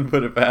wouldn't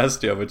put it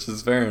past you, which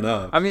is fair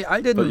enough. I mean,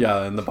 I didn't... But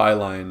yeah, in the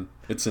byline,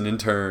 it's an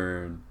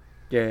intern.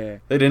 Yeah.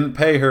 They didn't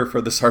pay her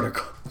for this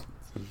article.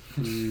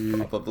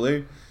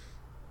 Probably.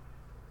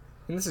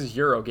 And this is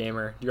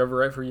Eurogamer. Do you ever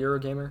write for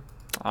Eurogamer?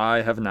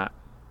 I have not.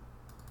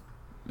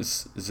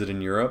 Is it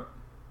in Europe?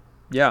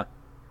 Yeah.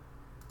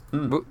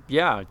 Hmm.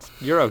 Yeah, it's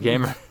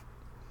Eurogamer.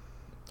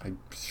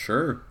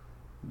 Sure.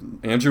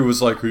 Andrew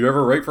was like, "You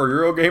ever write for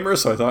Eurogamer?"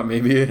 So I thought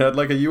maybe it had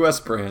like a U.S.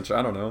 branch.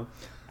 I don't know.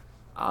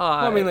 Well,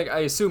 I mean, like, I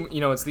assume,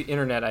 it's the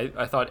internet.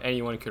 I thought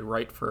anyone could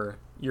write for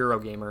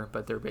Eurogamer,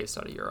 but they're based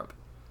out of Europe.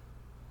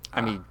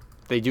 I mean,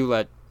 they do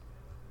let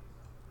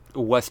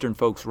Western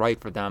folks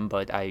write for them,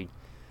 but I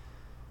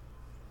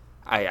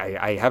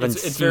haven't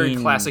It's seen... very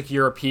classic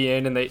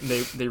European, and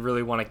they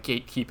really want to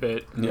gatekeep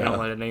it. They Yeah. don't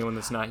let anyone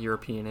that's not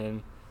European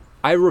in.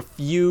 I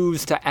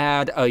refuse to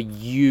add a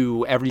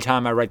U every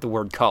time I write the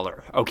word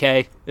color,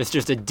 okay? It's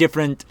just a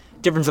difference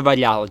of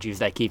ideologies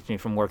that keeps me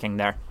from working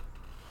there.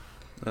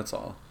 That's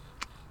all.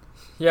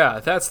 Yeah,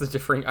 that's the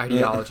differing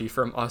ideology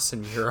from us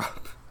in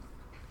Europe.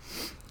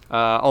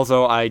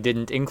 Also, I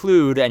didn't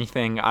include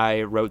anything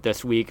I wrote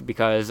this week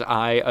because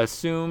I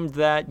assumed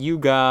that you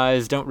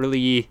guys don't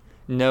really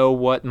know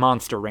what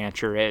Monster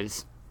Rancher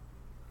is.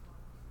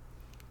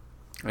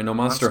 I know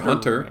Monster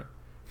Hunter.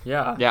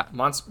 Yeah. Yeah.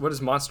 What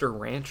is Monster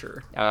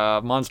Rancher?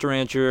 Monster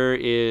Rancher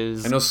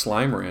is I know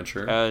Slime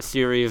Rancher. a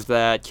series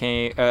that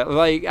came,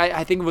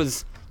 I think it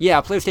was,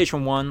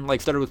 PlayStation 1,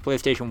 started with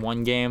PlayStation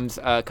 1 games,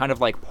 kind of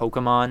like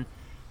Pokemon,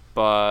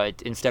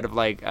 but instead of,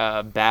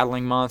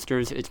 battling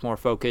monsters, it's more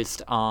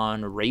focused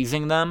on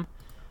raising them.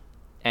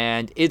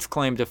 and its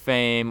claim to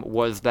fame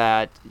was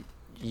that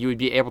you would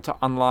be able to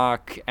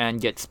unlock and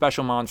get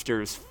special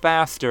monsters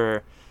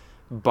faster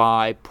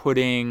by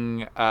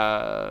putting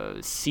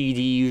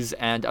CDs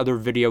and other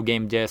video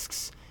game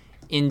discs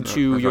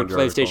into I've your read the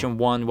article. PlayStation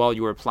 1 while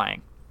you were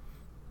playing.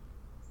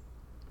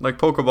 Like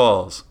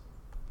Pokeballs.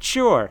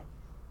 Sure.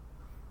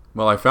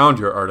 Well, I found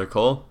your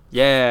article.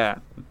 Yeah.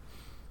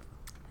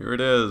 Here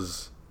it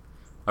is.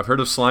 I've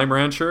heard of Slime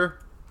Rancher,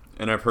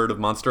 and I've heard of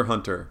Monster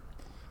Hunter.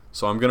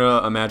 So I'm going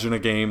to imagine a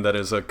game that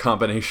is a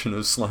combination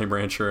of Slime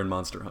Rancher and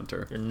Monster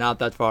Hunter. You're not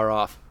that far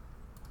off.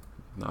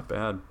 Not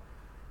bad.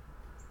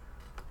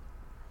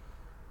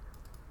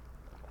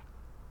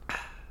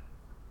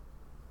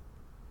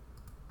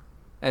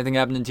 Anything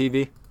happened in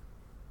TV?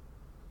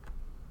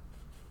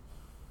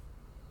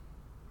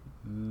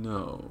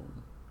 No.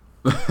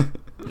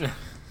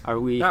 Are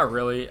we... Not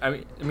really.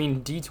 I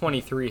mean,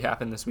 D23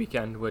 happened this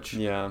weekend, which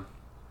Yeah.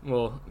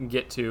 we'll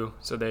get to.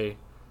 So they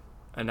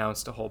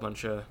announced a whole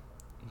bunch of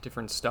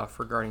different stuff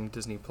regarding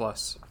Disney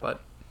Plus.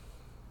 But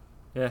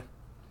yeah,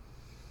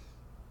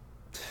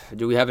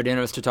 Do we have it in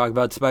us to talk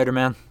about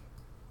Spider-Man?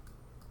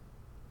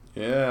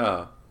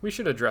 Yeah. we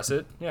should address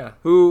it. Yeah.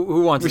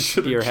 Who wants We to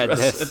should spearhead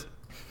address this?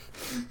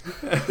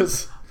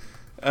 it.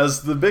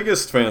 As the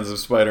biggest fans of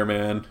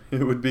Spider-Man,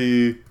 it would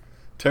be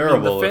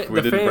terrible if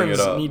we didn't bring it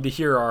fans up. need to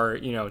hear our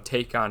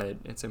take on it.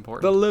 It's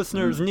important. The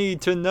listeners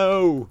need to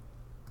know.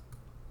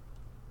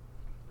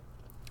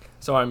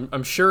 So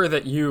I'm sure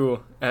that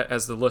you,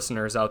 as the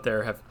listeners out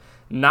there, have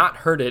not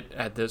heard it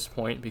at this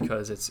point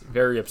because it's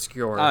very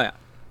obscure. Oh, yeah.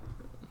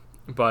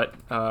 But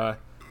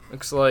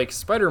looks like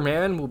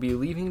Spider-Man will be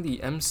leaving the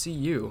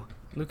MCU.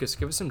 Lucas,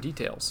 give us some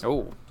details.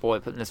 Oh, boy,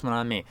 putting this one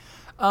on me.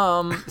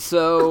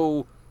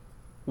 So,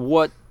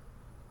 what...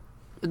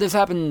 This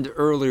happened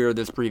earlier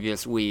this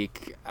previous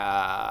week,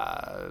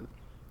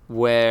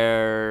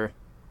 where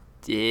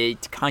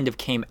it kind of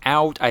came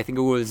out. I think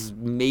it was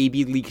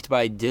maybe leaked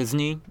by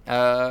Disney,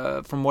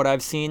 from what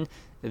I've seen,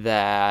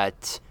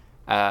 that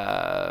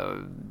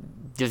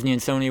Disney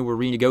and Sony were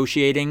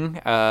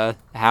renegotiating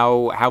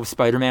how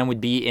Spider-Man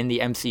would be in the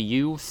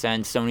MCU,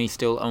 since Sony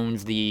still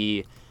owns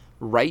the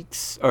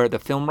rights, or the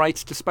film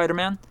rights to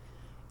Spider-Man.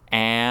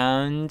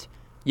 And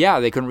yeah,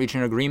 they couldn't reach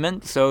an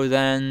agreement, so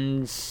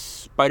then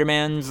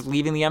Spider-Man's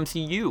leaving the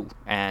MCU.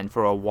 And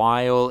for a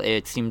while,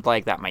 it seemed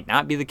like that might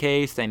not be the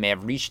case. They may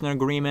have reached an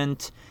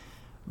agreement,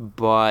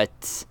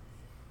 but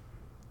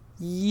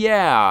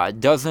yeah,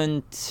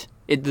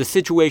 the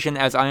situation,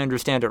 as I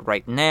understand it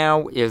right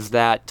now, is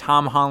that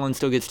Tom Holland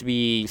still gets to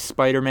be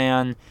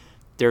Spider-Man.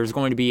 There's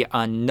going to be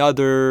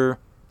another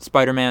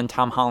Spider-Man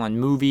Tom Holland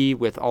movie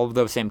with all of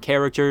those same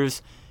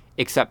characters,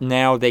 except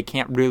now they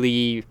can't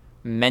really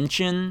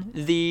mention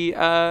the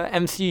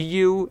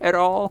MCU at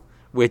all,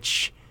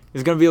 which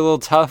is going to be a little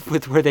tough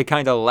with where they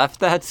kind of left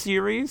that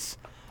series.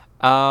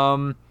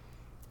 And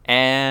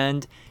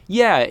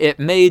yeah, it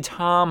made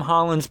Tom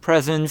Holland's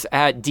presence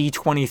at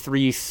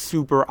D23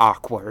 super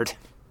awkward.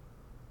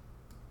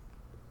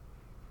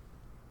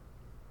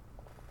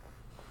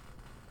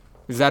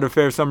 Is that a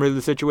fair summary of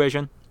the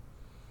situation?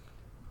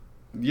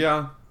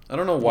 Yeah. I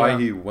don't know why Yeah.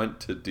 he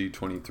went to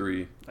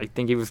D23. I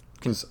think he was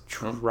I don't think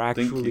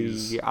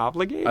contractually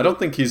obligated. I don't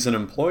think he's an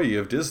employee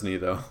of Disney,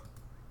 though.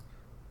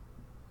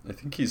 I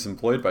think he's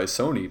employed by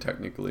Sony,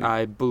 technically.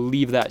 I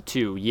believe that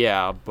too,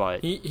 yeah,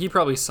 but... He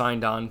probably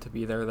signed on to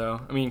be there,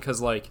 though. I mean,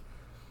 because,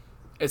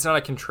 it's not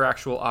a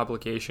contractual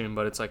obligation,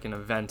 but it's like an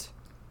event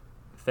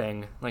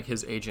thing. Like,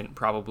 his agent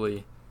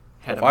probably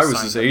had If him I was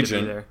signed his up to be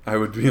agent, there. I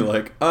would be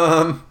like,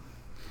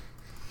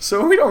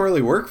 so we don't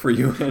really work for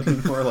you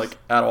anymore,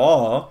 at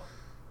all.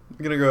 I'm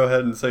going to go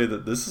ahead and say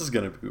that this is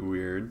going to be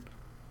weird.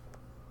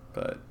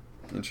 But,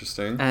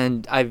 interesting.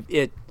 And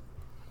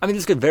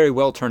this could very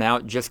well turn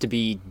out just to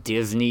be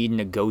Disney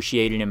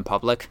negotiating in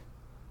public.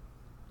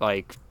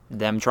 Like,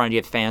 them trying to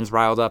get fans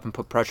riled up and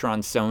put pressure on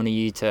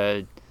Sony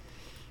to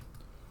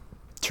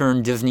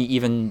turn Disney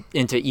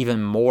into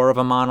even more of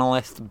a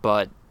monolith,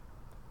 but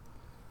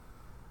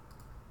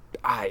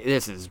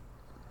this is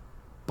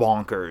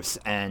bonkers,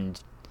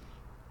 and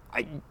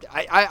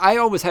I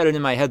always had it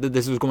in my head that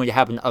this was going to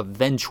happen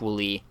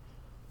eventually,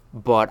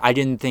 but I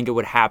didn't think it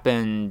would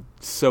happen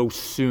so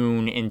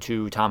soon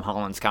into Tom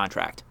Holland's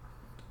contract.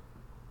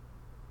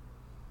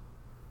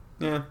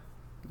 Yeah,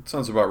 it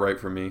sounds about right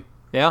for me.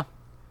 Yeah?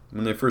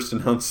 When they first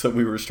announced that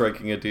we were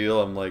striking a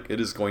deal, I'm like,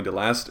 it is going to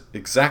last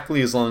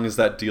exactly as long as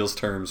that deal's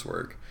terms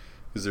work.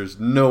 Because there's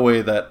no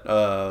way that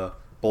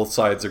both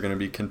sides are going to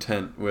be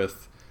content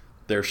with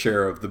their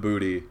share of the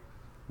booty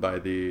by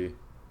the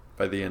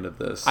end of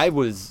this. I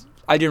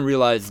didn't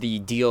realize the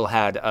deal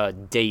had a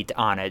date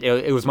on it.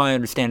 It was my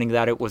understanding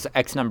that it was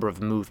X number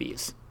of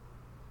movies.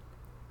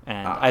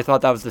 And I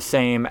thought that was the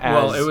same as...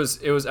 Well,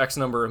 it was X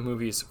number of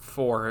movies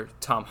for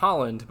Tom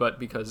Holland, but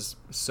because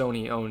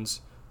Sony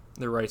owns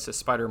the rights to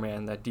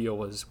Spider-Man, that deal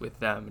was with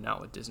them, not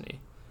with Disney.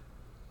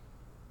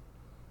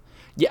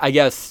 Yeah, I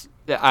guess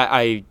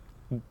I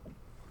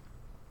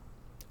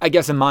I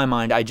guess in my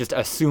mind, I just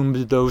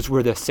assumed those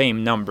were the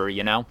same number,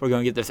 you know? We're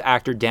going to get this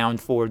actor down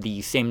for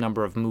the same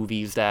number of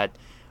movies that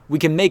we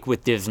can make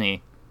with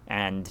Disney,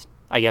 and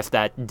I guess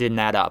that didn't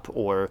add up,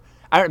 or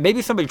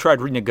maybe somebody tried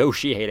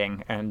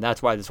renegotiating, and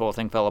that's why this whole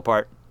thing fell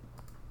apart.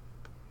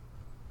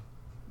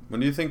 When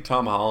do you think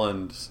Tom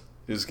Holland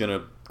is going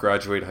to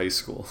graduate high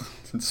school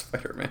in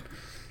Spider-Man?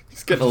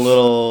 He's getting a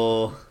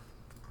little,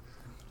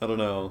 I don't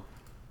know,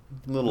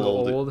 a little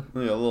old.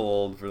 Yeah, a little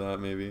old for that,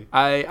 maybe.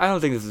 I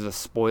don't think this is a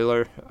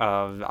spoiler.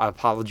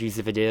 Apologies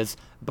if it is.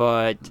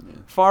 But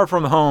Far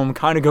From Home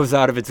kind of goes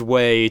out of its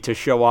way to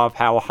show off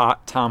how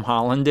hot Tom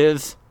Holland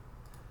is.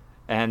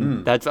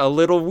 And that's a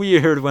little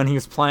weird when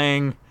he's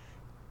playing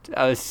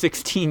a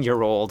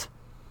 16-year-old.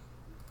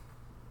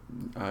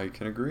 I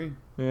can agree.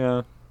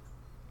 Yeah.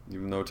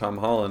 Even though Tom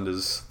Holland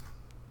is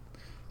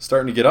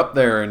starting to get up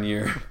there in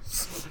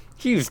years.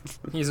 He's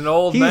an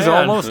old man. He's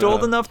almost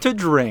old enough to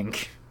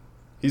drink.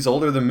 He's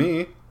older than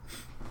me.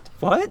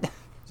 What?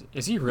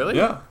 Is he really?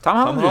 Yeah.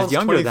 Tom Holland is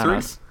younger 23. than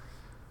us.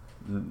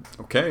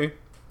 Okay,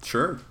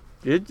 sure.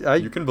 You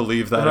can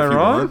believe that am if I you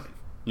wrong? want.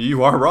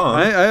 You are wrong.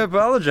 I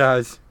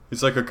apologize.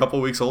 He's like a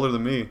couple weeks older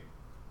than me.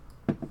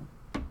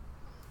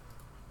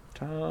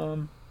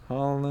 Tom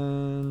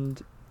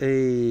Holland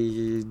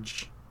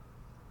age.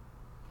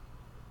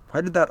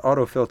 Why did that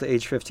autofill to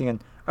age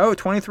 15? Oh,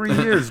 23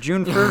 years,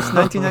 June 1st,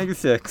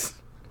 1996.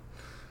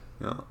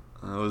 Yeah,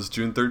 that was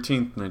June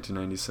 13th,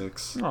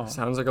 1996. Oh.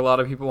 Sounds like a lot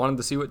of people wanted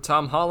to see what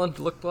Tom Holland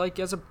looked like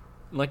as a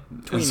As a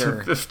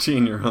tweener.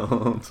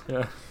 15-year-old.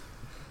 Yeah.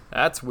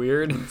 That's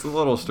weird. It's a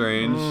little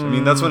strange. I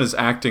mean, that's when his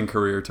acting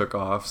career took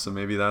off, so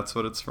maybe that's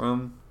what it's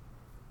from.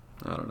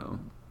 I don't know.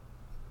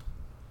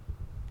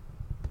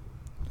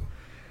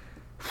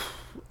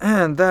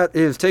 And that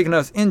is taking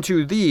us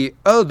into the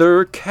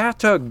other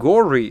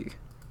category.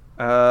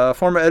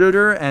 Former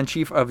editor and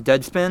chief of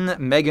Deadspin,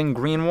 Megan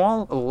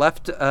Greenwald,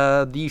 left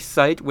the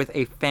site with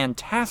a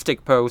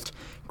fantastic post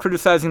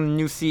criticizing the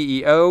new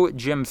CEO,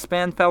 Jim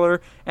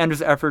Spanfeller, and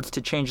his efforts to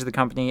change the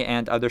company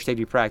and other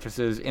safety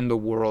practices in the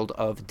world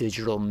of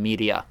digital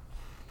media.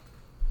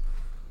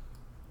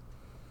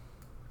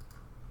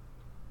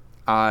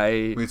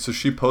 Wait, so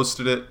she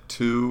posted it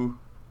to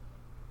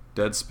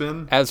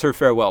Deadspin? As her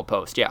farewell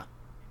post, yeah.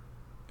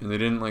 And they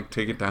didn't,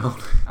 take it down?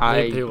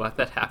 They let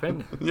that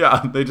happen?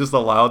 Yeah, they just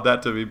allowed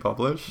that to be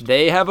published?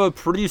 They have a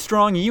pretty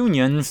strong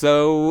union,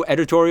 so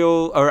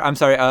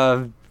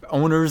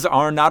owners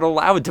are not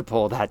allowed to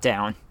pull that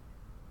down.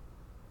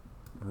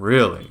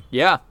 Really?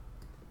 Yeah.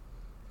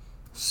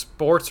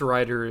 Sports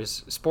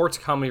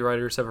comedy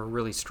writers have a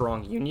really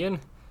strong union.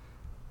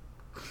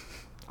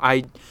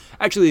 I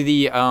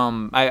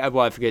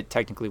forget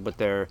technically what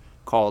they're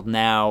called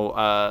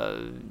now.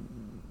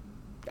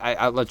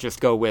 Let's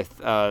just go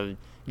with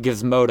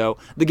Gizmodo.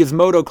 The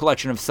Gizmodo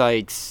collection of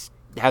sites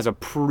has a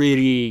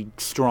pretty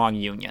strong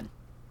union.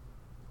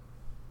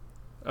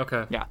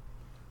 Okay. Yeah.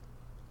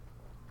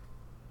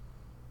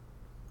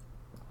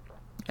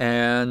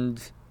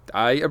 And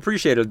I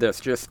appreciated this,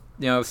 just,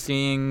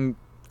 seeing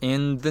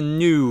in the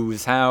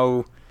news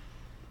how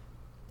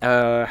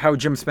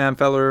Jim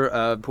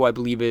Spanfeller, who I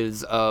believe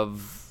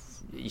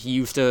he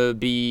used to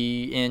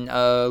be in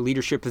a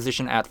leadership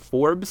position at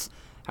Forbes,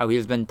 how he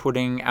has been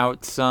putting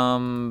out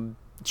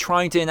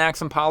trying to enact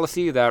some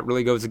policy that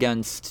really goes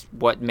against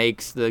what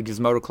makes the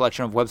Gizmodo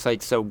collection of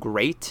websites so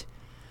great.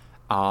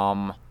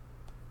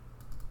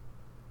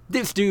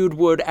 This dude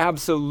would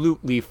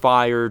absolutely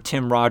fire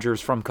Tim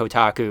Rogers from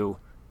Kotaku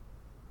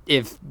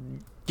if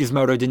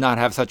Gizmodo did not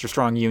have such a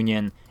strong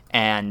union.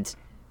 And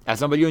as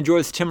somebody who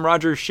enjoys Tim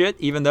Rogers shit,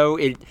 even though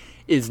it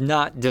is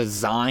not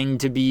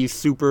designed to be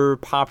super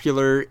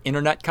popular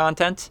internet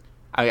content,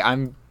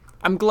 I'm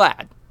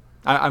glad.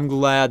 I'm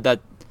glad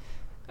that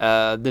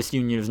this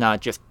union is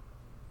not just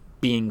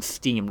being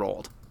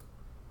steamrolled.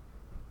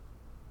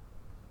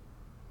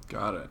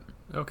 Got it.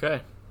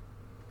 Okay.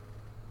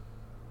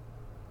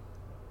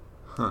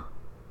 Huh.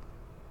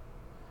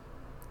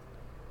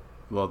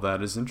 Well,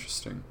 that is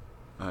interesting.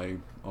 I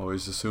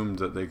always assumed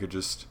that they could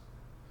just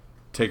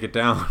take it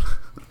down.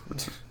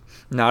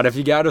 Not if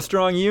you got a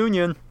strong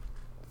union.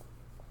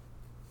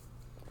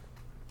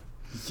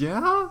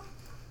 Yeah?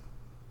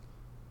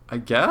 I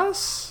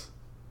guess?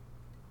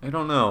 I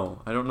don't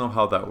know. I don't know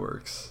how that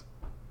works.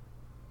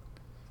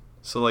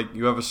 So,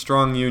 you have a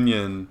strong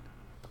union,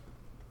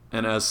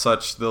 and as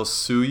such, they'll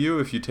sue you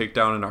if you take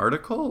down an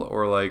article?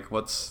 Or,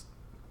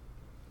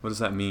 what does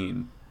that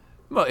mean?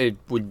 Well, it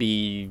would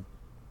be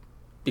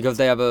because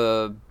they have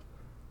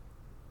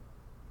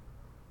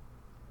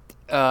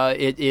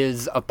it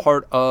is a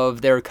part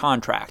of their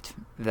contract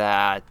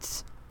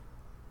that...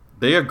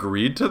 They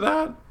agreed to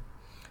that?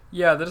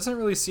 Yeah, that doesn't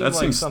really seem That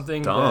like seems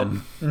something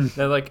dumb. that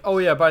they're like, oh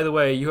yeah, by the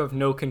way, you have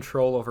no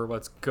control over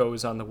what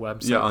goes on the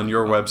website. Yeah, on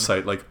your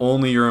website.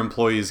 Only your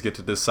employees get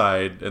to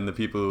decide, and the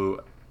people who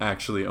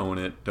actually own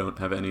it don't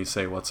have any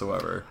say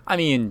whatsoever. I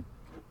mean,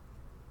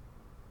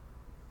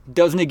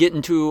 doesn't it get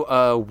into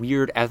a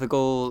weird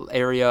ethical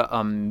area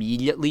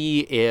immediately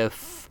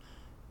if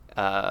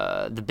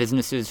the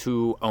businesses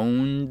who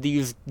own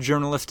these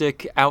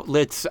journalistic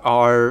outlets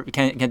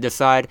can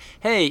decide,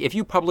 hey, if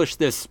you publish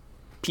this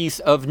piece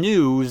of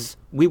news,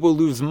 we will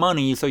lose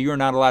money, so you're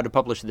not allowed to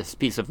publish this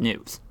piece of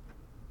news.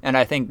 And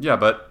I think... Yeah,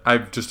 but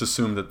I've just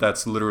assumed that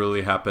that's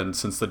literally happened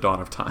since the dawn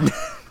of time.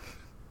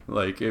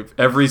 Like, if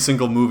every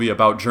single movie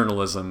about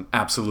journalism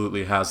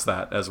absolutely has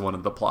that as one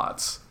of the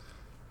plots.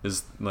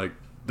 Is, like,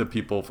 the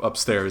people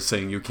upstairs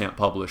saying you can't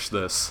publish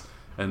this,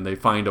 and they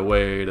find a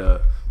way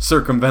to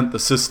circumvent the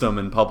system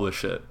and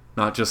publish it.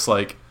 Not just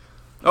like,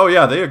 oh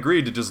yeah, they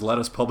agreed to just let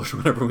us publish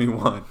whatever we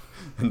want.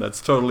 And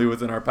that's totally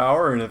within our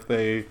power, and if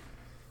they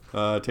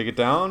take it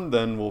down,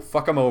 then we'll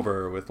fuck them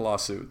over with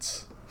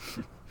lawsuits.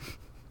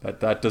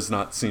 That does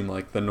not seem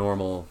like the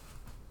normal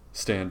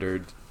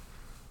standard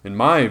in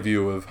my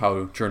view of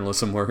how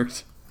journalism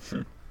worked.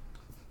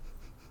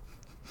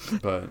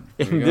 But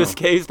in this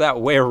case, that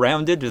way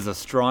around it is a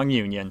strong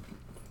union.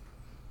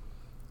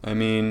 I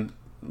mean,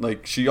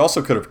 like, she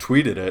also could have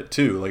tweeted it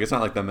too. Like, it's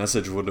not like the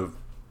message would have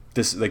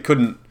they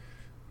couldn't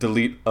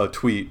delete a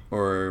tweet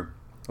or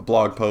a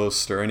blog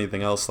post or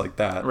anything else like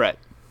that. Right.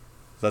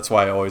 That's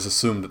why I always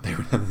assumed that they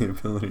would have the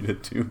ability to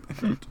do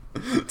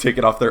that. Take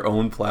it off their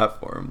own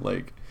platform.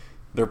 Like,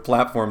 their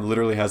platform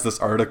literally has this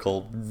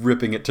article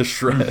ripping it to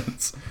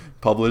shreds,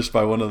 published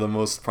by one of the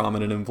most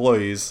prominent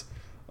employees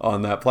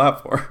on that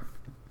platform.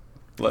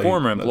 Like,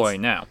 former employee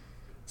now.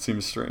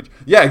 Seems strange.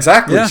 Yeah,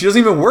 exactly. Yeah. She doesn't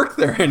even work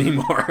there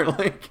anymore.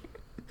 Like,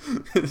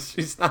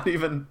 she's not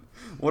even...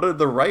 What are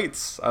the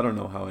rights? I don't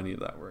know how any of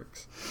that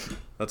works.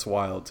 That's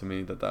wild to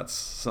me that that's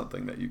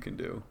something that you can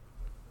do.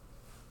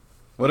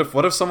 What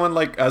if someone,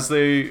 like, as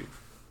they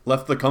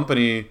left the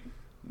company,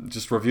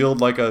 just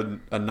revealed, like, a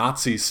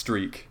Nazi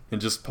streak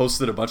and just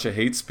posted a bunch of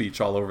hate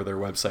speech all over their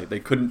website? They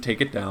couldn't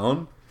take it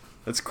down?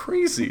 That's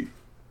crazy.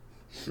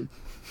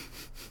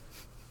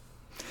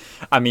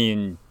 I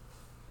mean,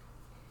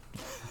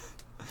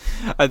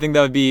 I think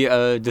that would be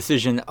a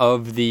decision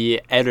of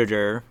the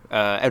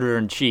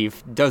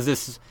editor-in-chief. Does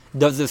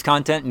this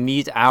content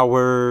meet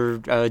our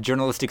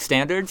journalistic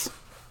standards?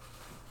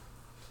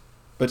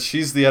 But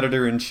she's the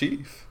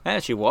editor-in-chief. Yeah,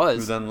 she Who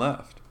was. then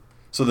left.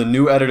 So the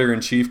new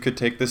editor-in-chief could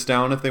take this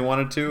down if they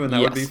wanted to, and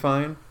that would be Yes.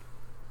 fine?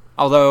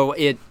 Although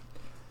it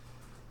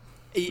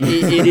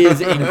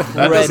is incredibly...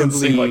 That doesn't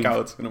seem like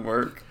how it's going to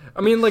work. I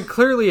mean, like,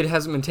 clearly it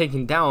hasn't been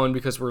taken down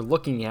because we're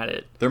looking at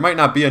it. There might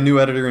not be a new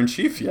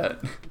editor-in-chief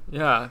yet.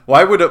 Yeah.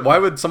 Why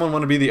would someone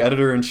want to be the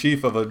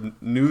editor-in-chief of a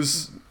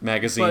news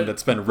magazine But-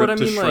 that's been but ripped I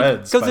to mean, like,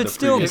 shreds? 'cause by it's the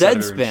still previous Deadspin,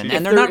 editor-in-chief? and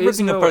If they're not there is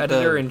ripping no apart the-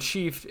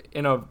 editor-in-chief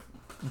in a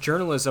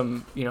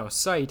journalism,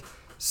 site,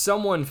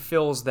 someone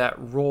fills that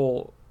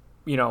role,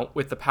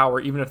 with the power,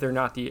 even if they're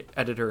not the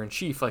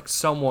editor-in-chief. Like,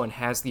 someone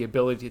has the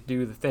ability to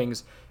do the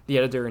things the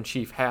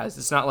editor-in-chief has.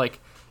 It's not like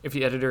if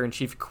the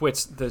editor-in-chief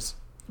quits, this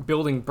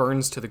building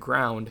burns to the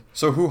ground.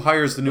 So who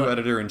hires the new But-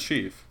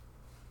 editor-in-chief?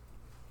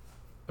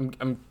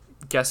 I'm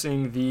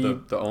guessing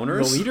the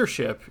owners? the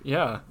leadership.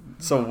 Yeah.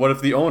 So what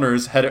if the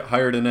owners had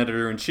hired an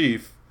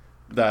editor-in-chief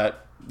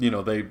that,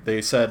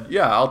 they said,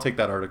 yeah, I'll take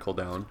that article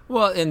down.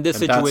 Well, in this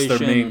And situation, that's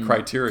their main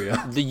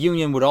criteria. the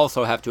union would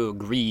also have to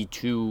agree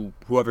to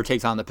whoever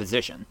takes on the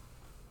position.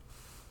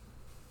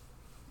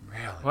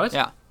 Really? What?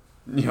 Yeah.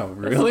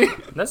 Really?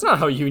 That's not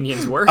how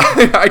unions work.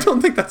 I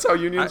don't think that's how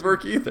unions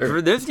work For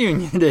either. this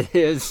union, it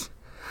is.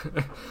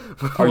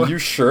 Are you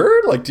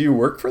sure? Like, do you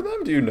work for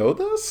them? Do you know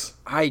this?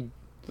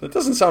 That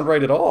doesn't sound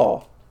right at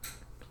all.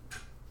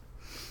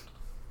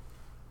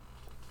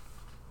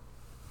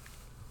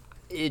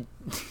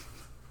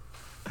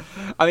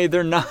 I mean,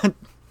 they're not...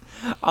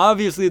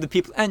 Obviously, the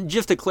people... And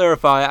just to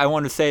clarify, I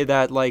want to say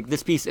that, like,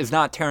 this piece is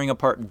not tearing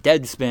apart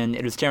Deadspin.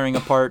 It is tearing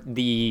apart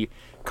the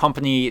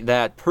company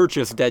that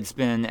purchased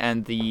Deadspin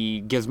and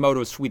the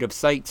Gizmodo suite of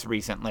sites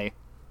recently.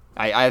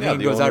 I think it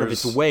the goes out of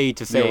its owners- way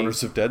to say... The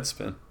owners of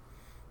Deadspin.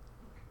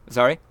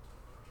 Sorry?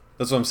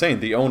 That's what I'm saying.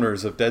 The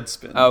owners of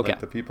Deadspin. Okay.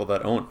 Like the people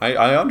that own.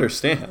 I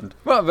understand.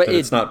 Well, but that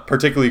it's not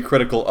particularly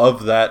critical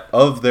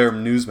of their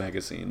news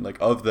magazine,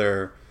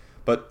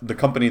 but the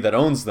company that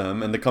owns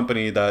them and the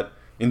company that,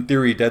 in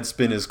theory,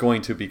 Deadspin is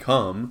going to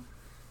become,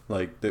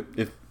 like,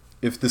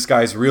 if this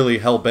guy's really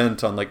hell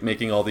bent on, like,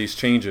 making all these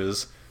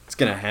changes, it's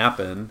gonna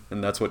happen,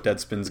 and that's what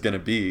Deadspin's gonna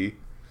be.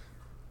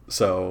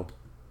 So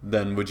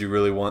then, would you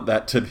really want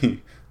that to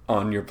be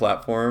on your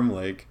platform?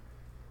 Like,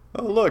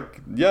 oh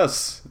look,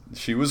 yes,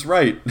 she was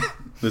right.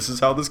 This is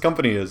how this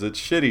company is. It's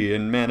shitty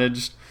and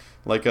managed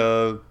like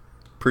a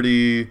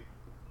pretty,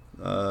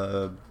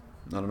 I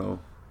don't know,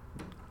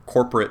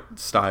 corporate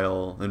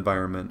style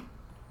environment.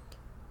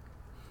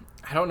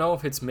 I don't know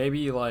if it's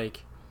maybe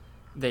like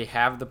they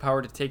have the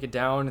power to take it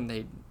down and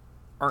they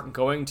aren't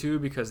going to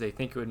because they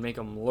think it would make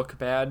them look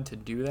bad to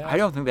do that. I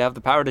don't think they have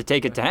the power to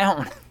take it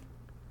down.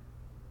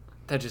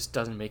 That just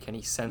doesn't make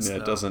any sense. Yeah,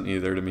 though. it doesn't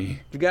either to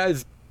me. You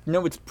guys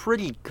know it's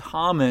pretty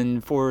common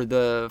for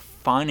the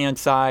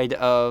finance side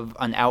of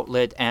an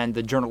outlet and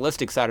the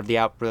journalistic side of the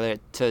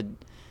outlet to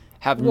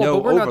have Well, no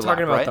but we're overlap, not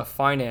talking about right? the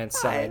finance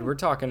side. We're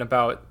talking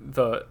about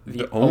the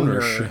The owner.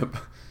 ownership.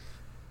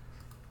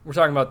 We're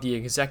talking about the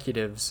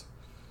executives.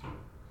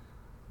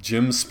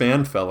 Jim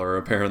Spanfeller,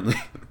 apparently.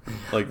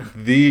 Like,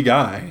 the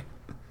guy.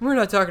 We're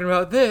not talking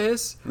about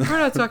this. We're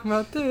not talking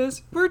about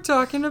this. We're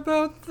talking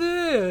about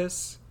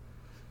this.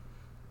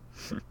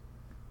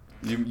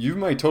 You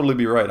might totally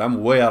be right.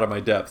 I'm way out of my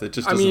depth. It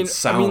just doesn't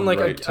sound like,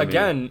 right to me.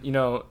 again, you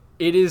know,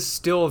 it is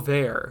still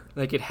there.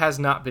 Like, it has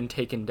not been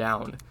taken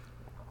down.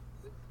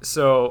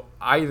 So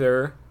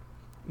either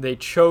they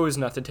chose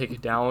not to take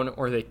it down,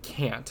 or they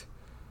can't.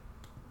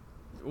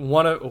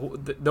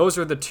 Those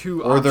are the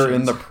two or options. they're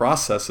in the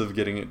process of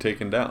getting it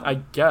taken down.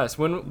 I guess.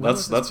 When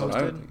that's was this what I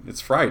posted? think.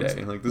 It's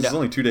Friday. Like, this is Yeah.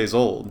 only 2 days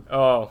old.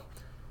 Oh,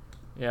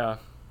 yeah.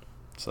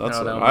 So that's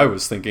No, what no. I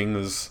was thinking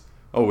is,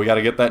 oh, we got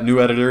to get that new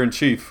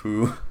editor-in-chief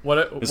who is on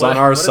What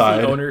our if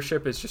side. the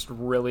ownership is just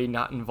really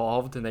not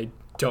involved and they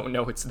don't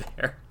know it's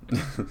there?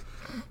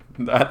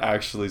 That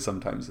actually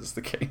sometimes is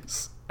the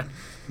case.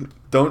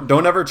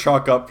 Don't ever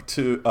chalk up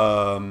to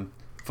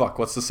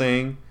what's the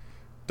saying?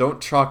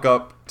 Don't chalk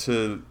up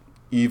to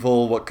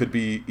evil what could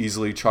be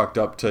easily chalked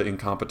up to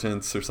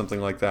incompetence or something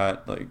like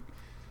that. Like,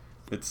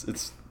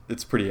 it's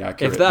pretty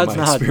accurate in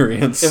my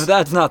experience. If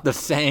that's not the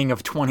saying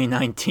of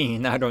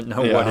 2019, I don't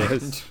know what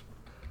is.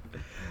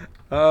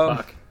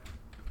 Fuck.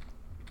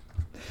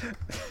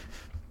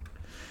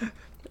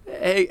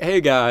 Hey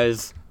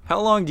guys,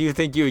 how long do you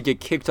think you would get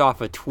kicked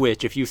off of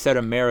Twitch if you said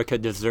America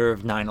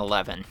deserved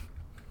 9/11?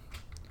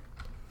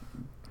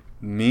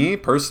 Me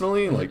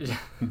personally, like,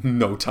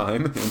 no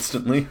time,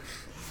 instantly.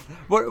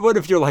 What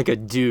if you're like a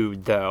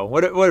dude though?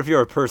 What if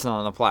you're a person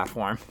on the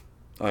platform?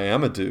 I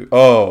am a dude.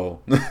 Oh,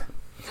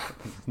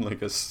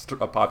 like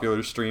a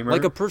popular streamer.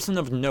 Like a person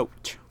of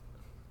note.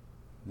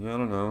 Yeah, I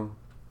don't know,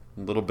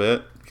 a little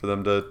bit for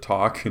them to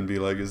talk and be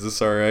like, "Is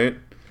this all right?"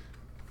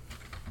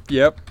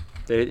 Yep.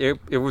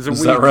 It was a Is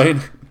week. that right?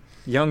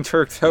 Young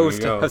Turks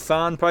host There you go.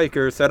 Hassan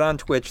Piker said on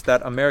Twitch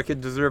that America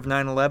deserved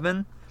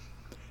 9/11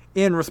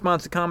 in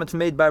response to comments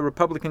made by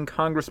Republican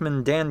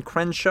Congressman Dan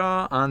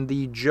Crenshaw on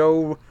the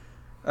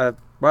that's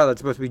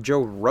supposed to be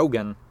Joe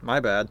Rogan. My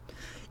bad.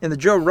 In the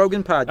Joe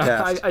Rogan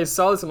podcast. I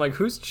saw this. I'm like,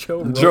 who's Joe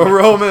Rogan? Joe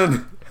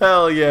Roman.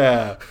 Hell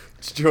yeah.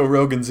 It's Joe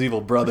Rogan's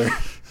evil brother.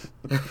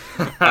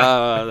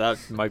 That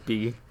might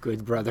be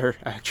good, brother,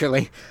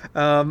 actually.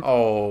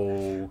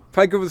 Oh.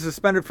 Piker was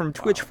suspended from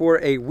Twitch for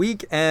a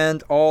week,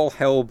 and all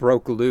hell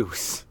broke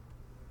loose.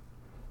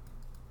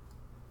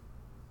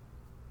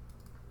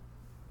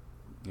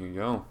 There you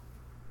go.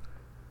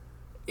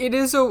 It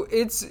is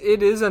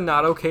a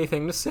not okay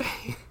thing to say.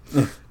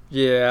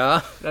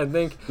 Yeah. I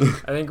think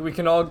we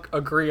can all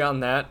agree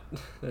on that.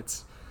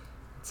 It's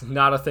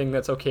not a thing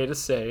that's okay to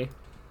say.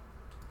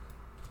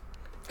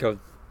 Go.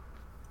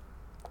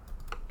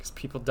 Because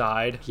people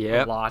died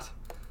Yep. a lot.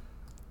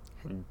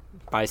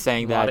 By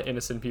saying A lot that. of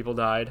innocent people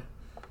died.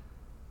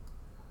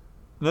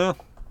 No.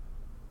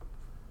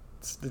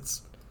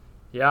 It's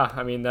yeah.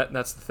 I mean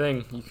that's the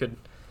thing.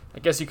 I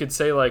guess you could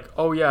say like,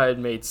 oh yeah, it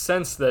made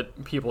sense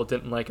that people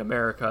didn't like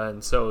America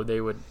and so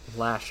they would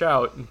lash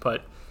out,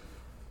 but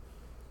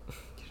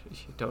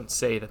you don't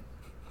say that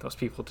those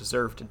people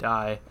deserve to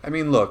die. I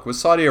mean, look, with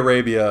Saudi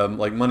Arabia,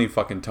 like, money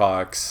fucking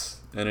talks,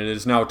 and it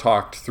is now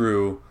talked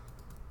through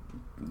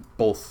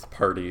both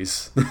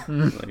parties.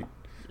 Like,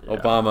 Yeah.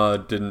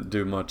 Obama didn't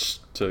do much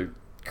to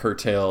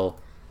curtail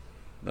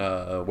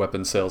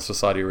weapon sales to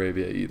Saudi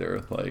Arabia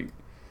either. Like,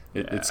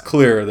 it's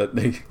clear that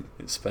they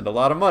spend a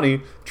lot of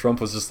money.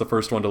 Trump was just the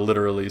first one to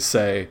literally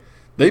say,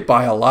 they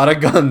buy a lot of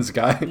guns,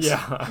 guys.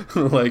 Yeah.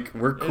 Like,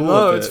 we're cool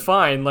No, with it's it.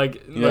 fine.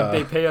 Like Yeah.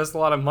 they pay us a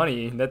lot of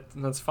money.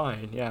 That's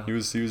fine. Yeah. He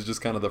was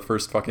just kind of the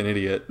first fucking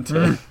idiot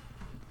to,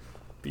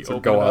 Be to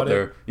open go about out it.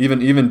 there.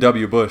 Even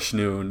W. Bush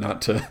knew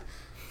not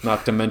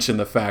to mention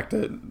the fact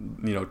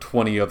that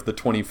 20 of the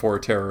 24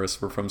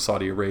 terrorists were from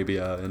Saudi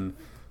Arabia and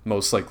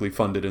most likely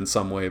funded in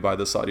some way by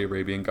the Saudi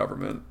Arabian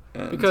government.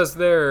 And Because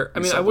they're. I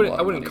mean, I send a wouldn't. lot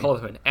I of wouldn't money. call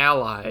them an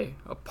ally.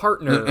 A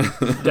partner,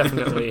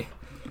 definitely.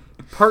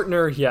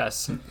 Partner,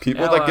 yes.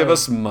 people that give Ally,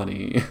 us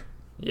money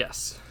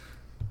yes.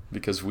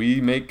 because we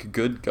make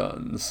good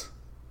guns.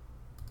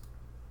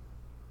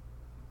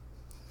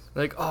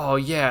 Like, oh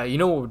yeah, you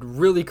know what would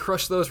really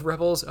crush those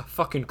rebels? A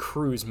fucking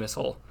cruise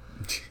missile.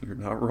 You're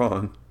not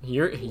wrong.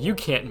 You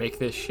can't make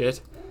this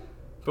shit.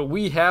 But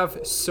we have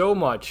so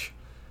much.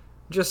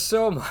 Just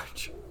so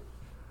much.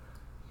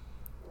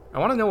 I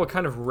want to know what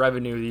kind of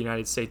revenue the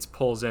United States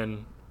pulls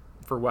in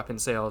for weapon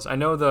sales. I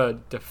know the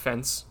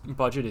defense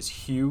budget is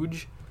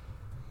huge,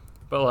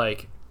 but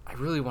like, I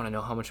really want to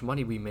know how much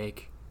money we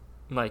make.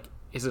 Like,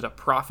 is it a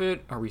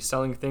profit? Are we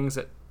selling things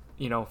that,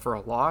 for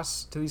a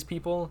loss to these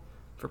people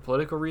for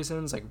political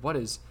reasons? Like, what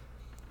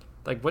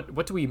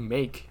do we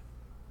make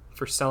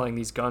for selling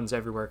these guns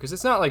everywhere? Because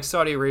it's not like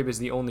Saudi Arabia is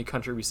the only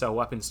country we sell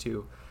weapons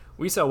to.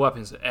 We sell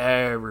weapons to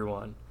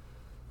everyone.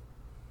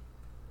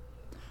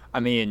 I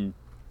mean,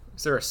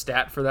 Is there a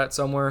stat for that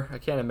somewhere? I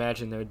can't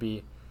imagine that would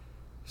be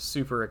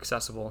super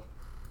accessible.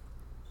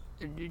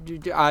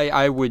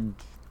 I would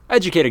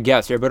educate a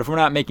guess here, but if we're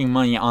not making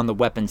money on the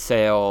weapon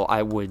sale,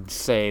 I would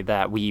say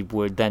that we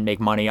would then make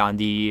money on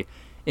the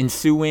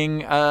ensuing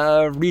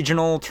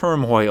regional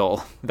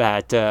turmoil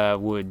that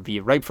would be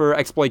ripe for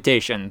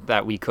exploitation,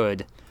 that we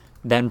could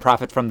then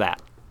profit from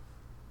that.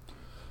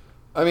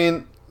 I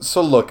mean,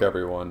 so look,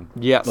 everyone.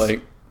 Yes.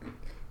 Like,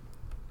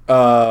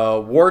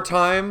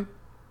 wartime,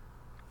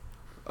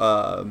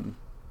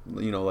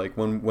 like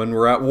when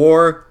we're at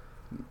war,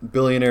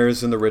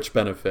 billionaires and the rich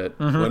benefit.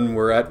 When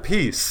we're at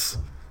peace,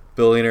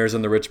 billionaires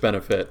and the rich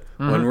benefit.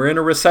 When we're in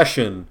a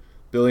recession,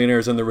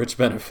 billionaires and the rich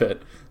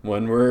benefit.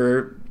 When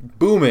we're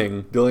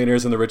booming,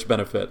 billionaires and the rich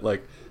benefit.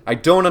 Like, I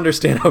don't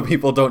understand how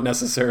people don't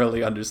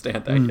necessarily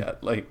understand that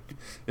yet. Like,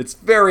 it's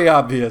very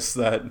obvious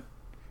that,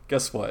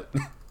 guess what?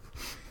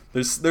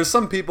 There's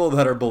some people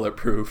that are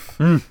bulletproof,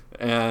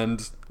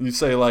 and you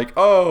say like,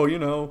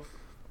 oh,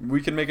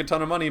 we can make a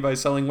ton of money by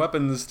selling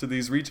weapons to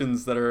these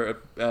regions that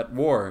are at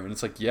war, and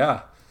it's like,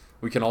 yeah,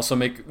 we can also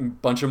make a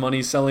bunch of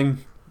money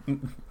selling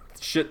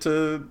shit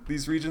to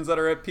these regions that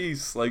are at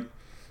peace. Like,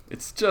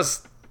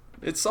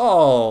 it's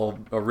all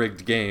a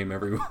rigged game,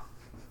 everyone.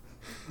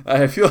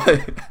 I feel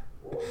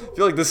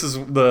like this is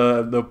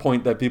the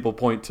point that people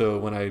point to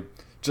when I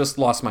just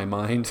lost my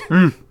mind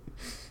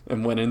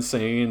and went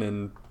insane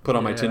and put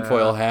on my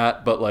tinfoil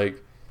hat. But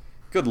like,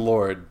 good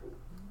lord,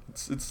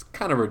 it's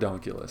kind of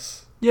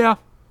redonkulous. Yeah.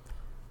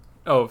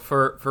 Oh,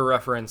 for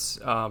reference,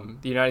 the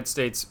United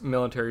States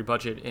military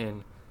budget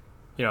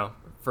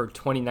for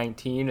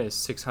 2019 is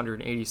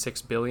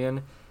 $686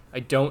 billion. I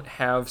don't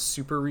have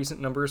super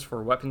recent numbers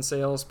for weapon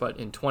sales, but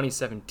in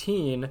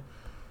 2017,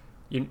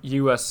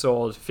 U.S.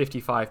 sold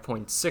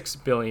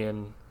 $55.6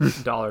 billion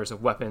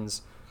of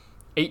weapons,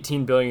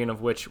 $18 billion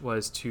of which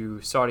was to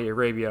Saudi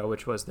Arabia,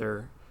 which was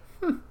their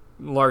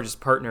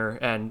largest partner,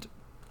 and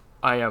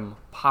I am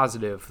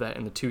positive that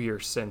in the 2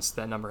 years since,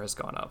 that number has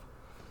gone up.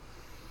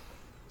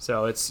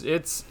 So it's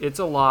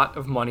a lot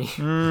of money.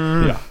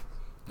 Yeah,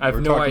 I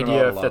have no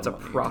idea if that's a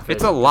profit.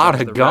 It's a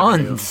lot of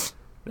guns.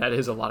 Revenue. That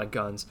is a lot of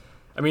guns.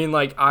 I mean,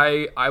 like,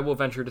 I will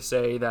venture to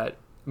say that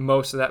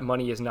most of that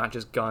money is not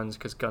just guns,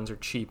 because guns are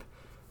cheap.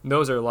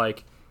 Those are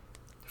like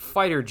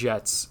fighter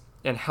jets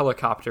and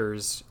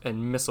helicopters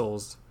and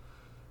missiles.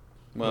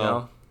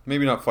 Well,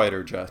 maybe not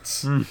fighter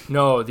jets.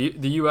 No, the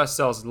U.S.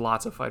 sells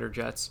lots of fighter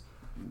jets.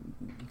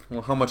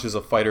 Well, how much is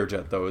a fighter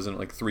jet, though? Isn't it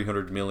like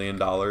 $300 million?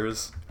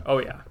 Oh,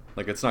 yeah.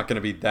 Like, it's not going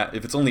to be that.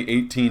 If it's only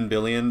 $18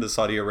 billion to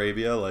Saudi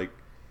Arabia, like,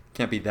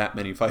 can't be that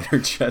many fighter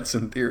jets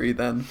in theory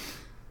then.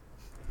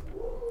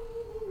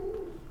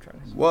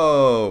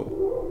 Whoa.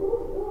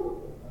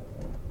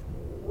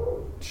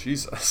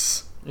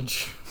 Jesus.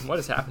 What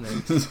is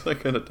happening? It's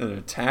like an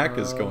attack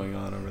is going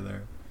on over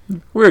there.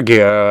 We're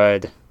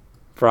good.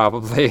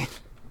 Probably.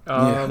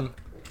 I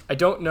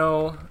don't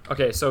know.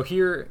 Okay, so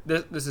here,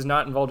 this is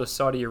not involved with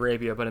Saudi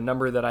Arabia, but a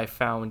number that I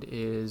found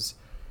is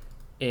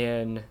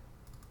in...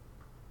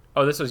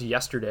 Oh, this was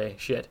yesterday.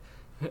 Shit.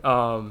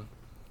 The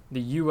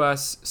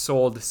U.S.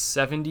 sold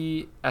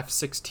 70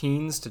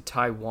 F-16s to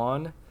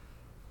Taiwan,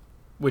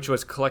 which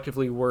was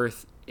collectively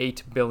worth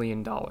 $8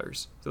 billion.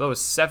 So that was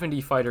 70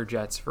 fighter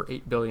jets for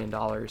 $8 billion.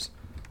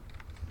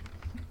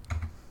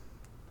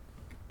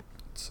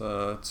 It's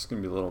going to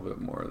be a little bit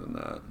more than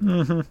that.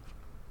 Mm-hmm.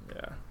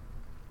 Yeah.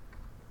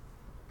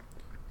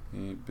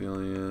 8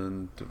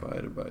 billion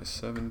divided by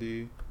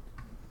 70.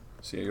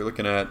 So yeah, you're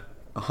looking at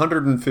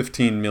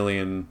 115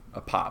 million a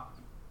pop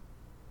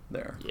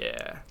there.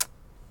 Yeah.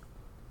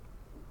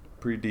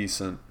 Pretty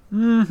decent.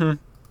 Mm-hmm.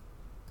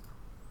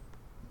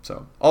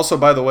 So, also,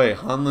 by the way,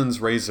 Hanlon's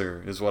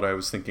razor is what I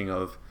was thinking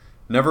of.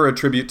 Never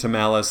attribute to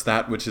malice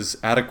that which is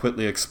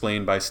adequately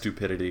explained by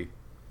stupidity.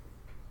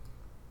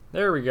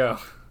 There we go.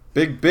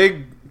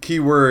 Big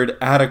keyword,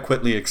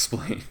 adequately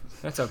explained.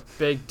 That's a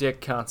big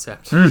dick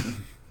concept.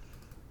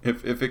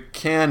 If it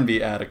can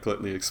be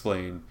adequately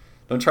explained,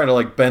 don't try to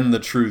like bend the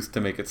truth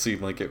to make it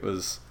seem like it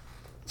was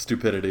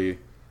stupidity.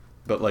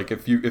 But like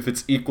if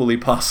it's equally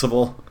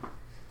possible,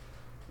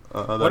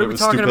 what are we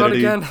talking about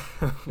again?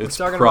 It's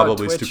talking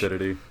probably about Twitch.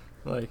 stupidity.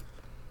 Like,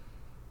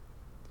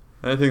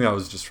 I think that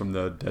was just from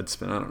the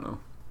Deadspin. I don't know.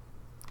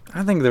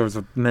 I think there was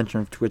a mention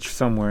of Twitch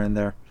somewhere in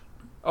there.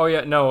 oh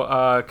yeah,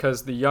 no,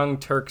 because the Young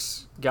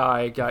Turks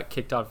guy got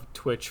kicked out of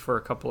Twitch for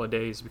a couple of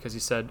days because he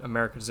said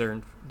America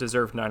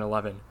deserved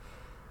 9/11,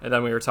 and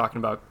then we were talking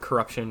about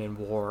corruption and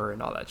war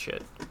and all that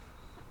shit.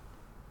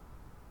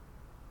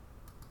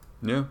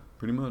 Yeah,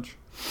 pretty much.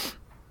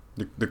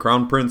 The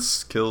Crown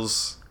Prince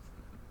kills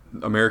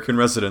American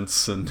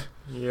residents, and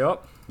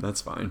Yep.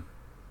 that's fine.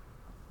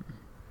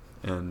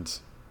 And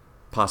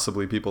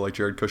possibly people like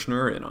Jared Kushner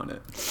are in on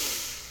it.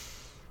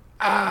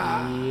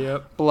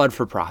 Yep. Blood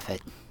for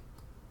profit.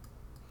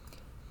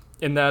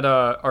 In that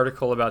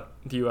article about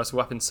the U.S.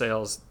 weapon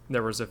sales,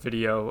 there was a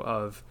video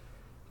of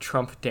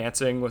Trump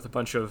dancing with a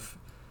bunch of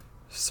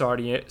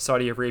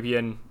Saudi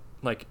Arabian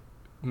like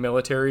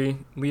military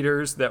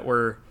leaders that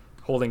were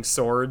holding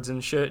swords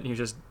and shit, and he was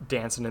just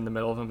dancing in the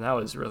middle of them. That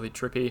was really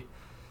trippy.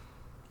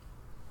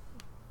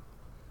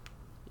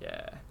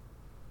 Yeah.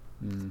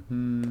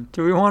 Mm-hmm.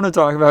 Do we want to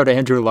talk about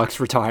Andrew Luck's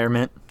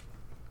retirement?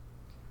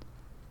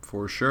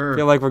 For sure. I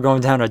feel like we're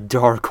going down a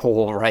dark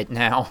hole right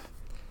now.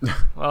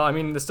 Well, I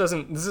mean, this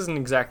isn't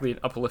exactly an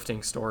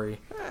uplifting story.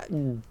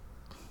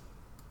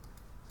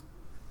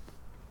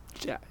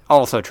 Yeah,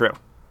 also true.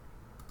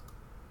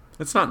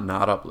 It's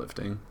not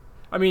uplifting.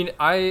 I mean,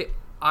 I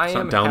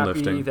am not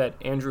happy downlifting. that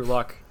Andrew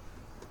Luck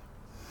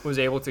was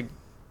able to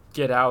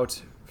get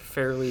out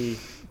fairly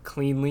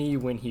cleanly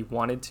when he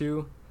wanted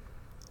to.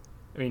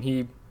 I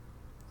mean,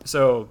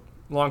 so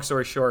long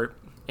story short,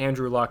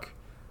 Andrew Luck,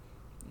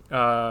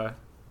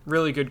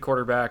 really good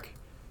quarterback,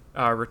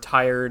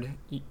 retired,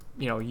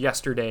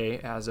 yesterday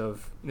as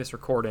of this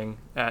recording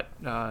at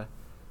the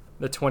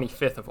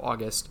 25th of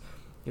August.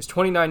 He was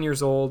 29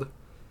 years old,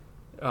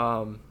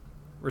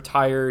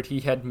 retired. He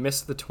had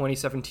missed the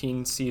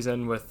 2017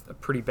 season with a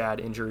pretty bad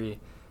injury,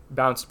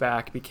 bounced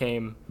back,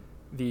 became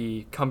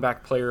the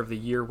comeback player of the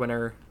year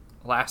winner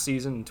last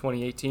season in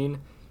 2018. It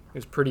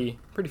was pretty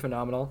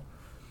phenomenal.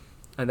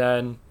 And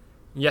then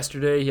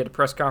yesterday he had a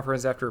press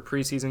conference after a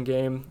preseason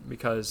game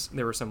because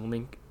there were some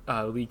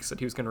leaks that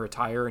he was going to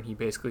retire, and he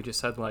basically just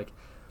said, like,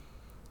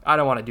 I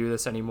don't want to do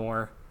this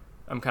anymore.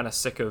 I'm kind of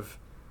sick of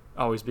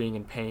always being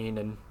in pain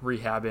and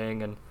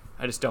rehabbing, and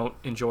I just don't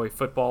enjoy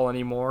football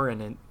anymore,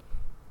 and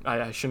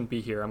I shouldn't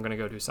be here. I'm going to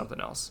go do something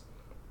else.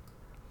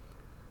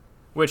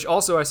 Which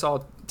also I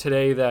saw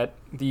today that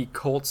the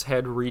Colts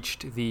had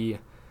reached the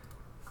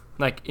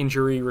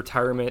injury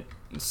retirement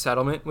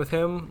settlement with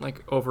him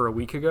over a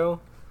week ago,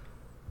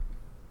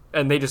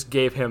 and they just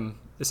gave him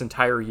this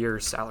entire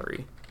year's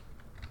salary,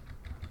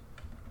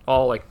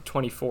 all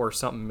 24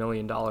 something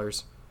 $million.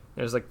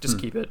 It was just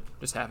keep it,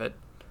 just have it.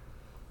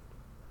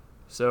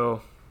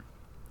 So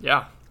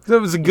yeah, So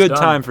it was a good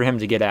time for him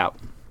to get out.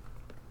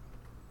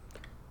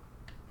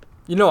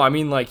 I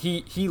mean,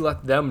 he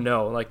let them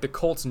know. The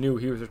Colts knew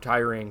he was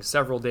retiring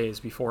several days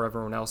before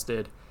everyone else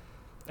did.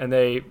 And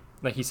they,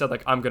 he said,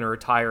 I'm going to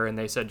retire. And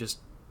they said just,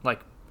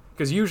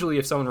 because usually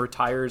if someone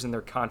retires and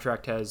their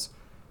contract has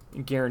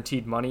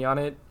guaranteed money on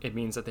it, it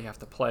means that they have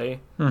to play.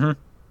 Mm-hmm.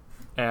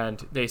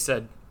 And they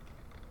said,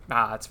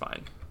 that's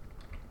fine.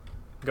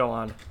 Go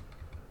on.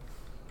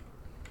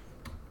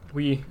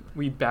 We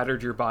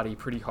battered your body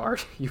pretty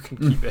hard. You can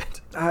keep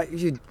it.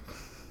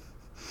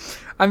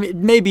 I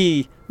mean,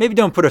 maybe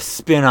don't put a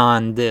spin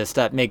on this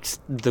that makes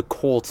the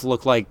Colts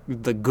look like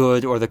the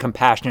good or the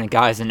compassionate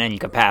guys in any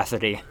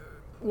capacity.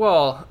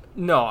 Well,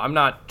 no, I'm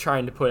not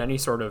trying to put any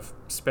sort of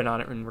spin on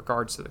it in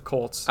regards to the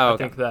Colts. Oh,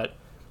 okay. I think that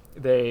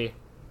they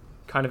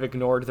kind of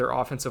ignored their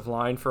offensive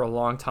line for a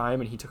long time,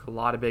 and he took a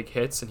lot of big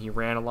hits, and he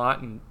ran a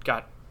lot and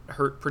got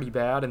hurt pretty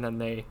bad, and then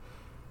they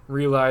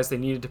realized they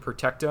needed to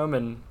protect him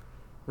and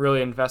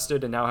really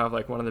invested and now have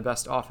one of the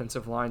best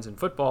offensive lines in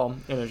football,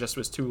 and it just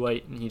was too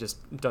late, and he just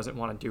doesn't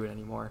want to do it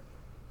anymore.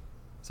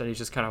 So he's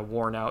just kind of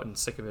worn out and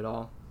sick of it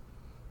all.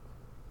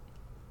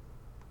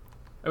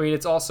 I mean,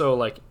 it's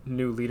also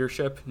new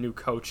leadership, new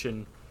coach,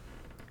 and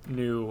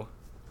new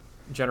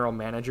general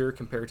manager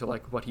compared to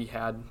what he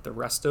had the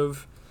rest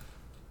of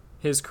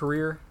his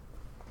career.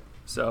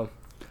 So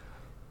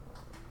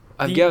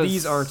I guess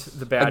these aren't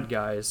the bad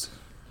guys.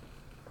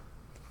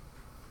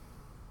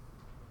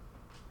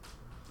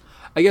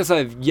 I guess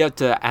I've yet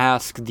to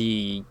ask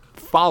the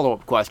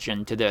follow-up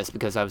question to this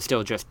because I was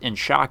still just in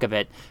shock of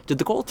it. Did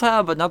the Colts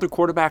have another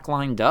quarterback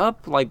lined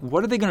up?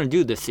 What are they going to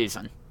do this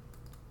season?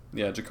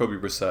 Yeah, Jacoby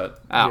Brissett.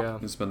 Oh. Yeah.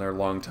 He's been their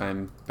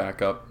long-time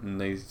backup,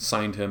 and they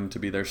signed him to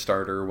be their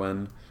starter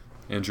when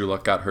Andrew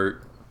Luck got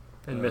hurt.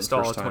 And missed all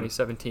of first time.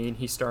 2017.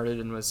 He started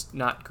and was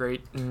not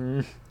great.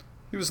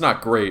 He was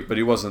not great, but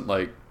he wasn't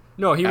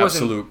No, he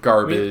wasn't. absolute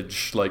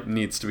garbage,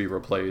 needs to be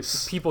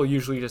replaced. People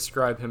usually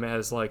describe him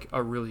as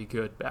a really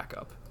good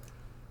backup.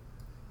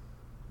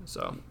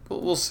 So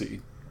But we'll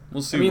see.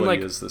 We'll see I mean, what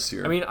he is this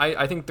year. I mean,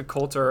 I think the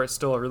Colts are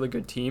still a really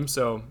good team,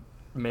 so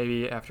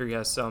maybe after he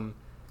has some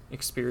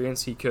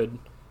experience, he could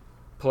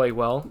play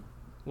well.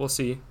 We'll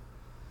see.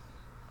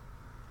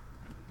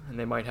 And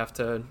they might have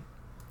to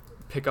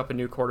pick up a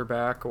new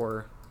quarterback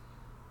or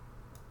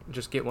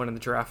just get one in the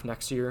draft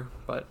next year,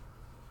 but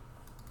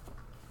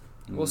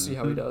we'll see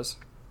how he does.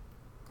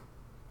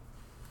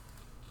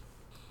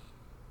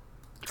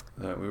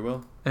 That we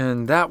will.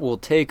 And that will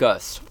take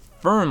us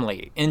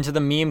firmly into the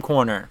meme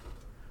corner.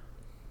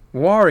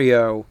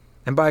 Wario,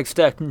 and by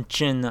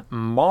extension,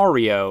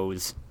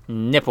 Mario's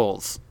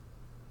nipples.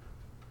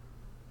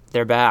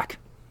 They're back.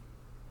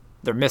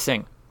 They're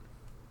missing.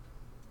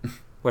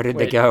 Where did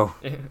they Wait, go?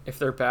 If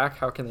they're back,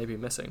 how can they be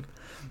missing?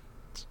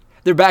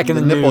 They're back in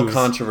the nipple news.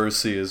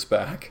 controversy is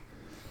back.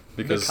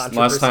 Because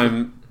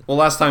controversy?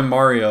 last time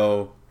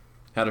Mario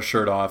had a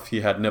shirt off,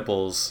 he had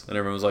nipples, and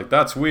everyone was like,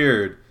 that's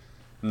weird.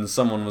 And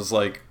someone was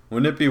like,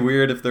 wouldn't it be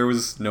weird if there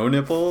was no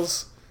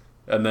nipples?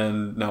 And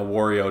then now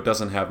Wario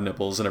doesn't have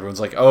nipples, and everyone's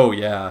like, oh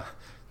yeah,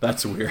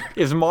 that's weird.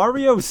 Is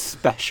Mario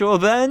special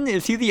then?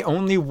 Is he the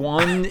only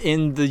one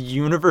in the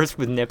universe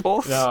with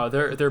nipples? No,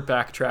 they're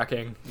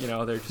backtracking.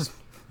 They're just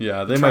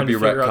Yeah, they trying might be to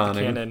figure out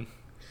the retconning. canon.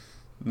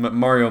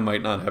 Mario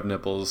might not have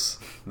nipples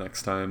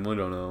next time. We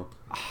don't know.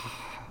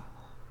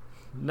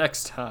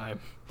 Next time.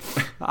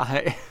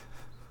 I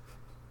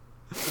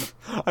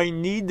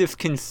need this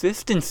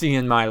consistency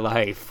in my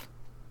life.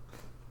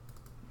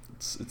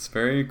 It's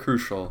very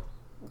crucial.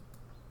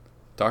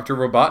 Dr.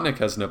 Robotnik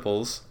has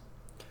nipples.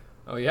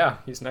 Oh yeah,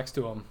 he's next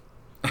to him.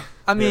 I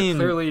They're mean,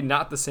 clearly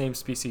not the same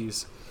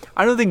species.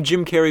 I don't think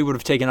Jim Carrey would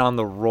have taken on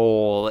the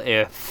role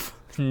if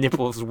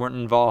nipples weren't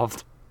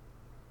involved.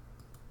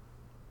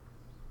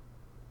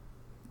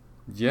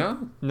 Yeah,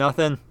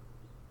 Nothing?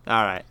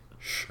 Alright.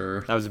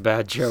 sure. That was a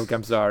bad joke.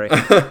 I'm sorry.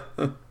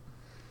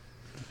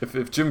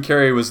 If Jim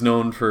Carrey was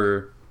known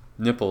for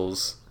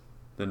nipples,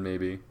 then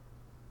maybe.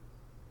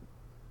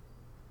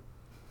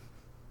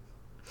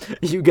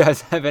 You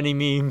guys have any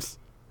memes?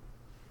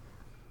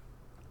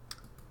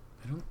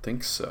 I don't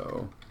think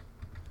so.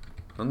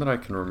 None that I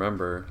can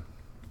remember.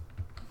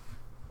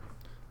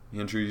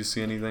 Andrew, you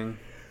see anything?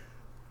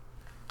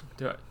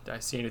 Do I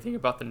see anything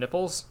about the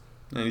nipples?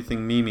 Anything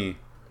memey?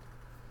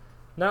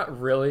 Not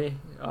really.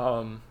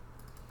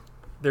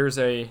 There's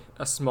a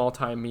small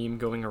time meme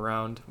going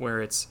around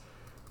where it's,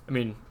 I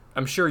mean,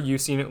 I'm sure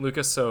you've seen it,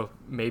 Lucas, so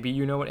maybe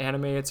you know what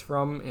anime it's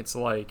from. It's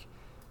like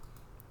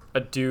a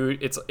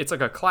dude, it's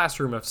like a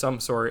classroom of some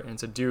sort, and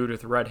it's a dude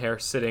with red hair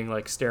sitting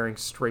like staring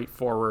straight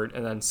forward,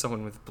 and then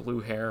someone with blue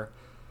hair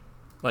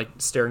like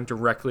staring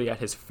directly at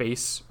his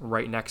face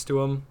right next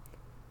to him.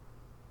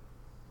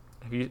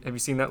 Have you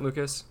seen that,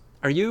 Lucas?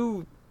 Are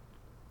you...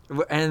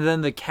 And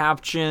then the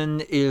caption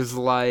is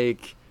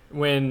like...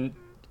 When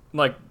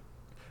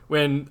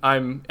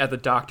I'm at the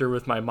doctor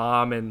with my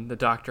mom and the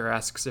doctor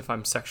asks if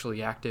I'm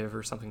sexually active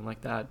or something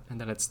like that,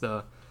 and then it's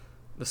the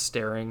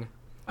staring.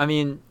 I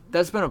mean,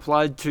 that's been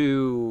applied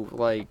to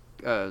like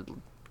a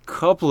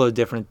couple of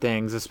different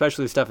things,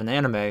 especially stuff in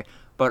anime,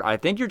 but I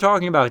think you're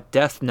talking about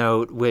Death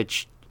Note,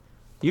 which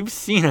you've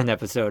seen an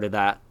episode of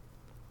that.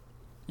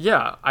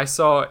 Yeah, I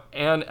saw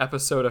an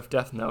episode of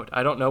Death Note.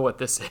 I don't know what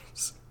this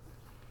is.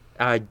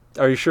 Are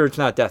you sure it's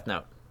not Death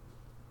Note?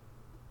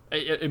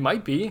 It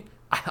might be.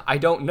 I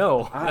don't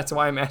know. That's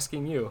why I'm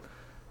asking you.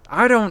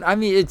 I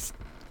mean, it's...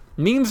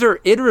 Memes are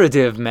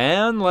iterative,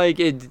 man. Like,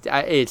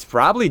 it's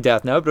probably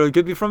Death Note, but it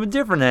could be from a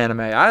different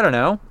anime. I don't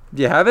know.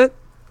 Do you have it?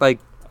 Like...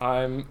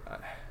 I'm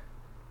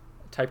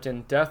typed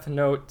in Death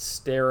Note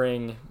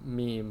staring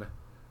meme.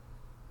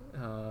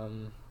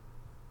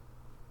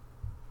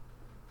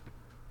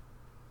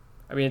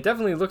 I mean, it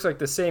definitely looks like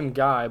the same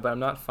guy, but I'm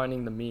not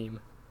finding the meme.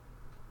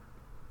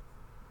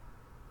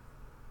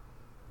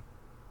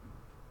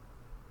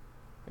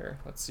 Here,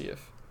 let's see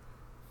if...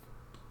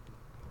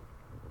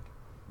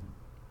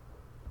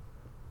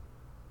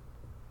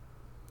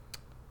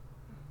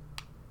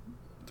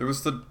 There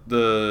was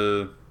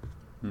the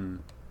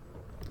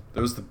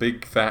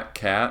big fat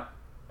cat,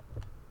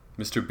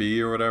 Mr.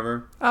 B or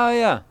whatever. Oh,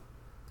 yeah.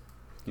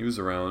 He was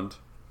around.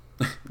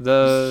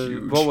 The...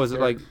 Huge. What was it,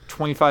 like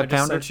 25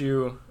 pounder?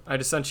 I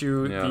just sent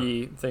you Yeah.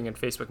 the thing in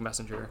Facebook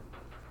Messenger.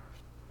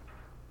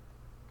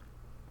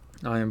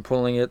 I am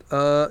pulling it.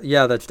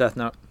 Yeah, that's Death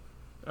Note.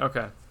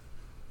 Okay.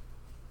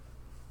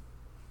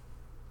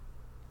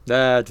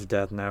 That's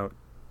Death Note.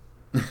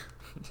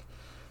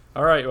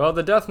 All right. Well,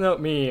 the Death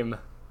Note meme.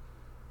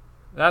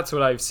 That's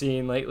what I've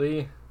seen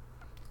lately.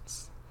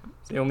 It's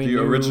the only The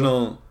new-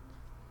 original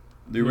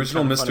kind of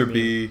funny Mr.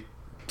 B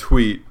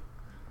tweet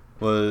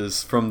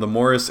was from the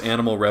Morris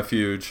Animal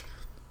Refuge.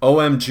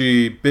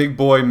 OMG, big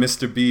boy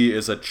Mr. B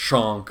is a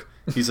chonk.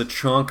 He's a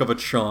chonk of a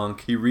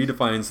chonk. He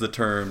redefines the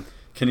term.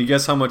 Can you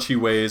guess how much he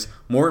weighs?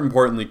 More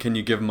importantly, can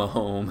you give him a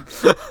home?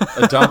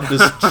 Adopt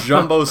this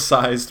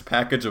jumbo-sized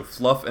package of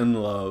fluff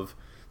and love.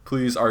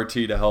 Please, RT,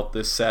 to help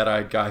this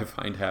sad-eyed guy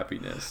find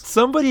happiness.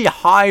 Somebody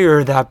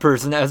hire that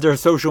person as their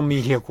social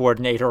media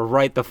coordinator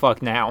right the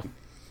fuck now.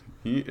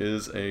 He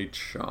is a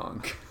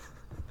chonk.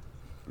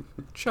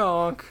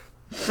 Chonk.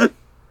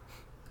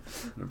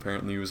 And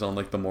apparently he was on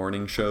like the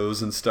morning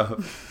shows and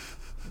stuff.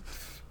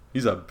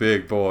 He's a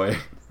big boy.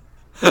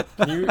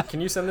 Can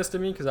you send this to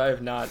me? Because I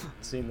have not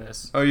seen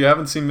this. Oh, you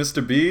haven't seen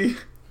Mr. B?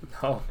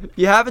 No.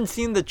 You haven't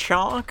seen the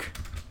chonk?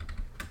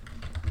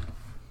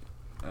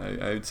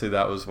 I'd say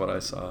that was what I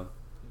saw.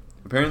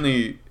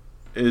 Apparently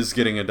is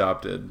getting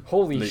adopted.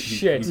 Holy He-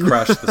 shit. He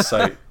crashed the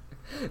site.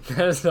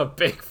 That is a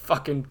big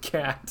fucking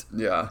cat.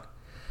 Yeah.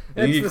 I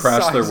think It's he the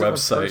crashed their size of a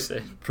website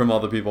person. from all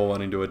the people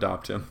wanting to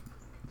adopt him.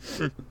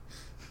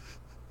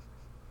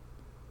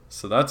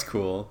 So that's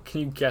cool.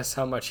 Can you guess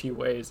how much he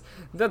weighs?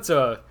 That's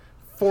a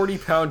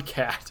 40-pound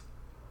cat.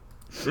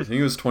 I think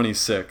it was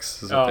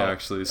 26 is what they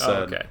actually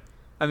said. Okay.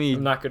 I I'm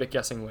mean, not good at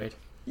guessing weight.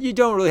 you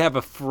don't really have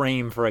a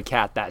frame for a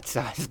cat that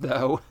size,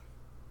 though.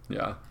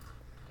 Yeah.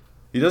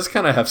 He does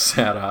kind of have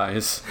sad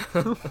eyes.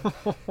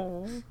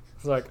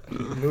 It's like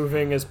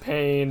moving is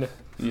pain.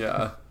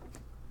 Yeah.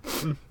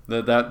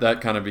 That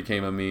kind of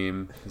became a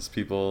meme. Is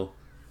people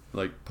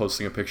like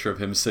posting a picture of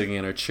him sitting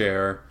in a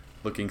chair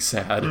looking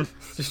sad and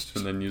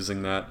then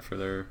using that for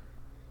their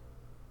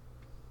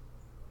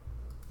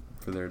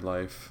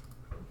life.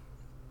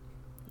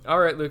 All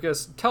right,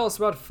 Lucas, tell us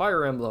about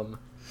Fire Emblem.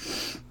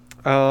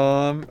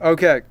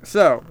 Okay,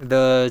 so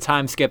the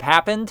time skip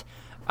happened.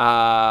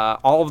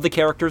 All of the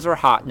characters are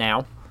hot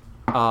now.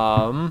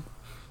 No,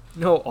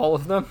 all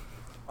of them?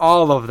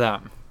 All of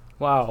them.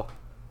 Wow.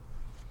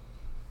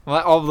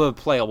 Well, all the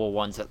playable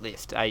ones, at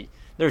least.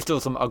 There's still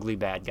some ugly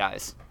bad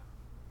guys.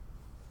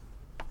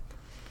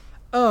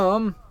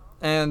 And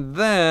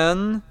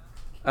then,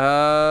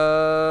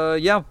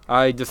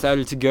 I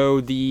decided to go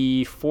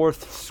the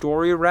fourth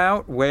story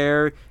route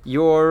where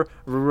you're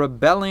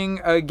rebelling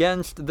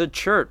against the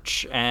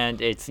church,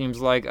 and it seems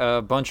like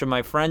a bunch of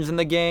my friends in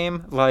the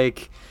game,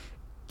 like,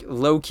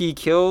 low-key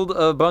killed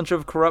a bunch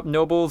of corrupt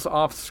nobles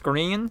off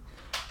screen,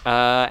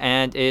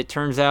 and it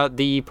turns out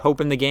the Pope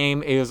in the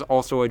game is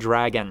also a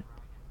dragon.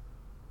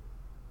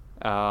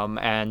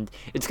 And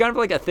it's kind of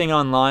like a thing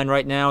online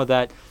right now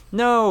that,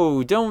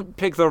 no, don't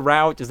pick the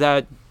route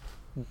that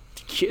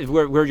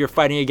where you're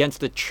fighting against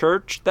the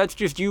church. That's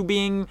just you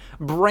being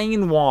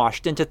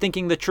brainwashed into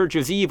thinking the church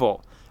is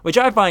evil, which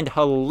I find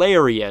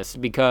hilarious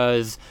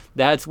because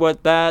that's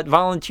what that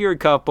volunteer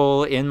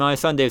couple in my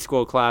Sunday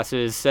school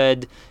classes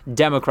said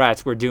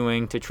Democrats were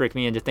doing to trick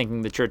me into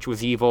thinking the church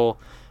was evil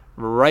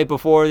right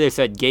before they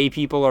said gay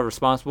people are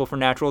responsible for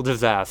natural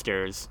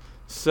disasters.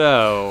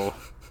 So...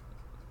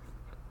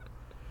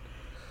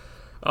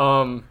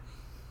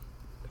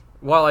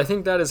 While I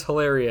think that is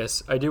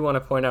hilarious, I do want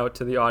to point out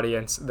to the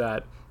audience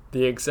that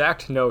the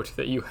exact note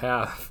that you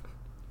have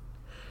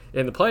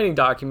in the planning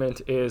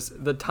document is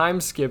the time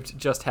skipped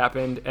just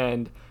happened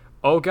and,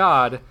 oh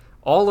god,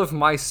 all of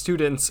my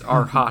students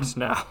are hot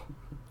now.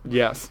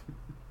 Yes.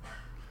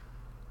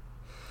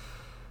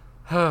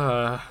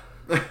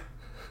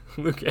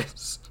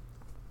 Lucas.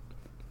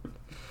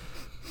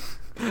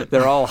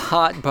 They're all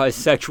hot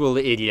bisexual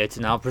idiots,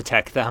 and I'll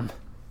protect them.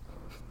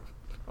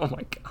 Oh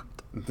my god.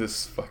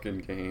 This fucking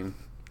game.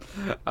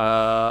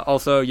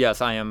 Also, yes,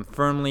 I am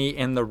firmly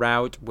in the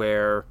route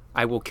where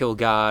I will kill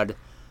God.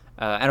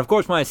 And of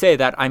course, when I say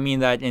that, I mean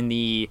that in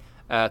the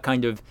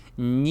kind of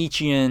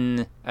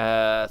Nietzschean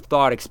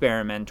thought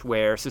experiment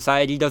where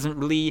society doesn't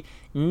really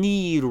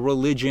need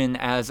religion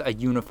as a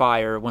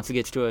unifier once it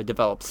gets to a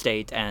developed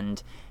state,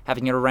 and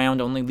having it around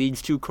only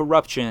leads to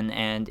corruption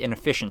and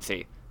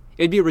inefficiency.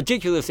 It'd be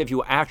ridiculous if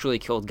you actually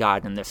killed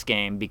God in this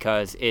game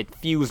because it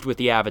fused with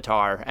the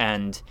avatar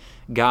and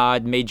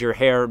God made your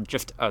hair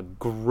just a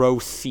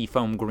gross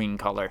seafoam green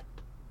color.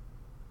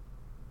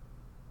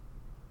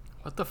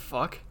 What the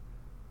fuck?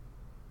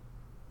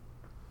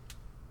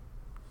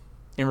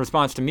 In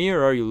response to me,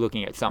 or are you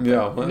looking at something?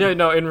 Yeah. What?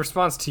 No, in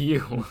response to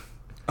you.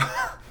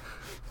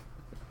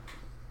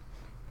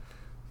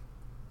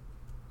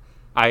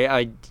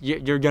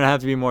 You're gonna have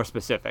to be more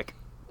specific.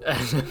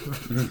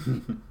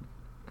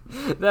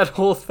 That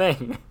whole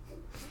thing.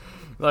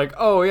 Like,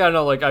 oh yeah,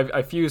 no, like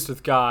I fused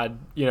with God,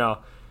 you know,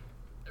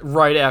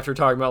 right after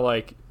talking about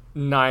like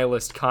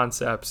nihilist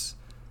concepts.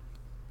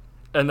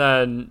 And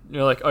then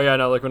you're like, oh yeah,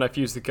 no, like when I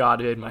fused with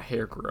God, it made my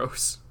hair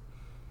gross.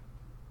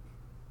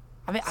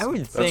 I mean, I would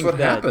That's think what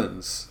that...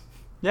 happens.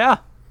 Yeah.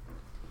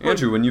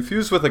 Andrew, when you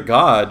fuse with a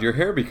god, your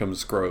hair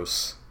becomes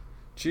gross.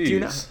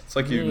 Jeez. It's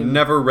like you mean-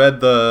 never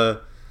read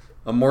a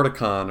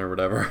Mordicon or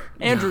whatever.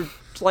 Andrew,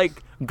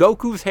 like,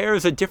 Goku's hair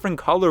is a different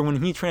color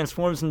when he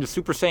transforms into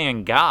Super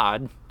Saiyan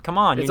God. Come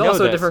on, It's you know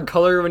also a this. different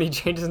color when he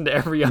changes into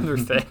every other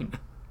thing.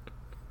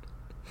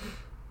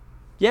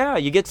 Yeah,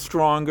 you get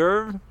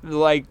stronger,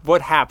 like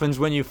what happens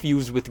when you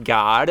fuse with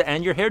God,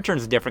 and your hair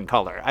turns a different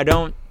color.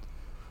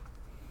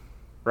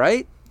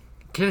 Right?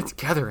 Get it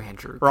together,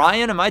 Andrew.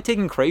 Ryan, am I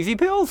taking crazy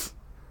pills?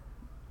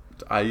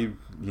 In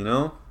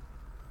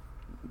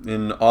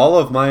all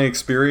of my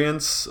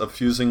experience of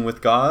fusing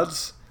with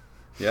gods,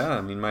 yeah,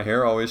 I mean, my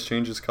hair always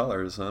changes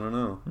colors. I don't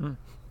know.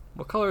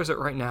 What color is it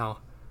right now?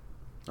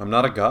 I'm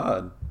not a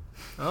god.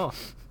 Oh.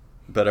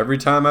 But every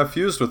time I've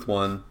fused with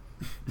one,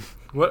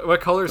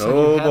 What colors have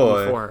Oh, you had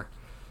boy. before?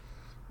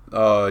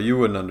 you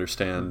wouldn't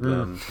understand.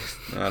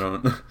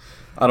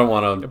 I don't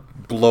want to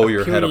blow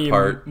your head Puny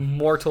apart.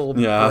 mortal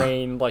Yeah.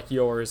 brain like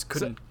yours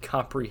couldn't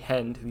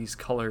comprehend these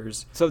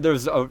colors. So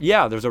there's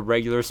a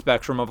regular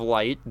spectrum of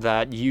light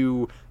that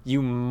you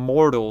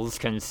mortals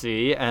can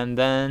see, and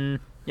then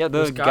the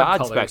There's God God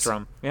colors.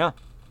 spectrum. Yeah.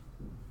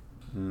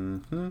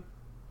 Mm-hmm.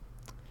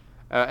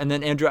 And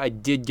then Andrew, I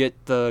did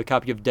get the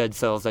copy of Dead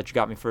Cells that you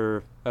got me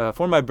for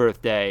my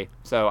birthday,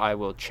 so I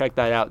will check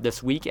that out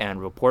this week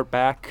and report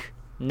back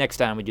next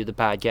time we do the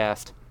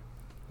podcast.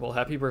 Well,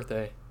 happy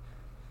birthday.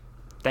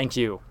 Thank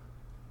you.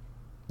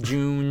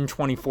 June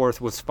 24th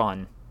was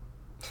fun.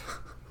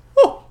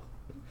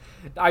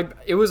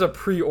 It was a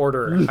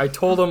pre-order. I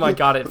told him I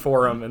got it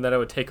for him, and then it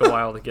would take a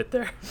while to get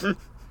there.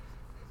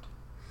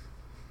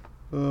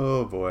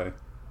 Oh boy.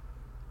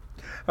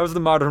 How was the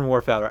Modern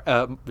Warfare?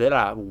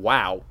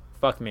 Wow.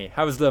 Fuck me.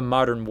 How was the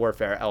Modern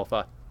Warfare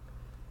alpha?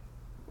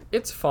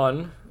 It's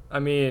fun. I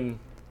mean,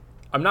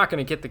 I'm not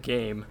going to get the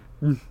game,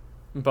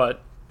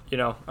 but, you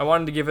know, I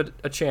wanted to give it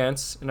a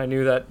chance, and I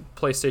knew that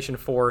PlayStation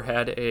 4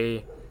 had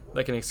an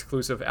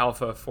exclusive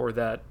alpha for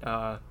that.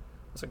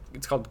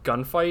 It's called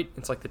Gunfight.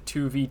 It's like the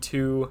 2v2.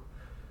 You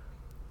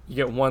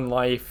get 1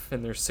 life,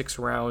 and there's 6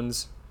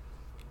 rounds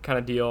kind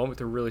of deal with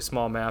the really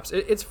small maps.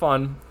 It's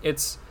fun.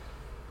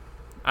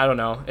 I don't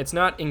know. It's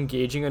not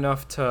engaging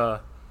enough to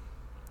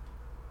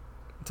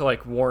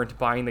like warrant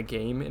buying the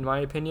game, in my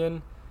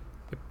opinion.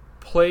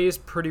 plays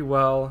pretty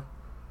well.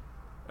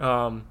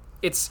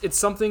 It's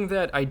something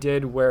that I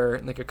did where,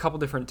 like, a couple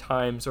different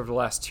times over the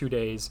last 2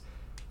 days,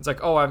 it's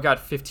like, oh, I've got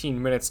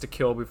 15 minutes to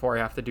kill before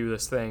I have to do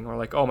this thing, or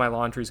like, oh, my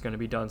laundry's going to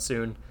be done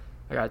soon.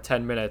 I got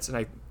 10 minutes, and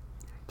I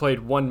played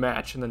one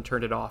match and then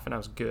turned it off, and I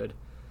was good.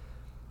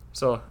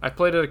 So I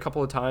played it a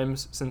couple of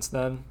times since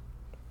then,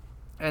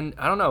 and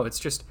I don't know,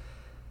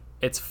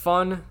 it's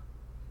fun,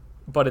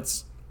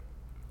 but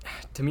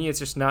to me, it's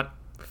just not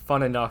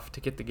fun enough to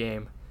get the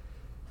game.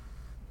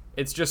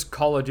 It's just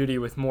Call of Duty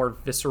with more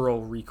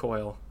visceral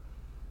recoil,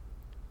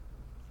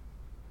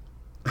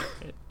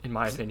 in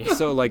my opinion.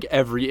 So like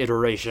every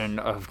iteration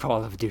of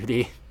Call of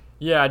Duty.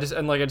 Yeah, I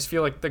just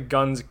feel like the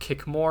guns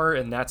kick more,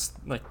 and that's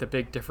like the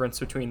big difference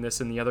between this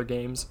and the other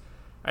games.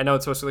 I know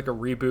it's supposed to be like a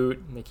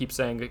reboot, and they keep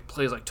saying it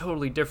plays like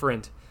totally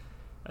different.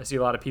 I see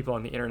a lot of people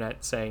on the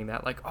internet saying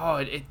that, like,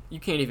 oh, you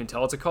can't even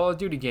tell it's a Call of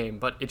Duty game,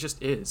 but it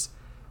just is.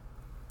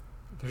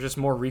 There's just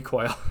more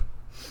recoil.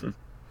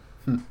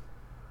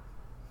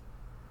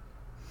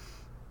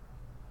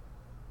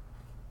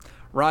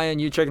 Ryan,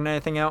 you checking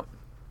anything out?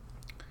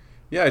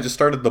 Yeah, I just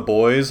started The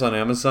Boys on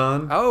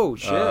Amazon. Oh,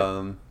 shit.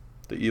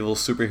 The evil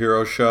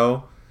superhero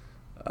show.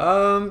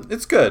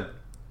 It's good.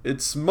 I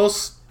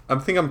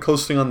think I'm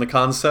coasting on the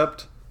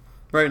concept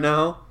right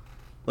now.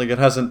 Like, it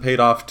hasn't paid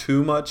off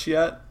too much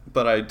yet,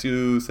 but I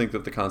do think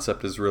that the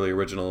concept is really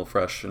original,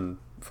 fresh, and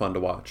fun to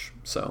watch.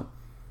 So,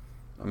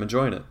 I'm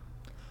enjoying it.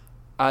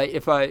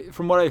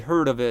 From what I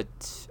heard of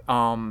it,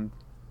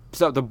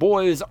 so the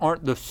boys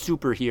aren't the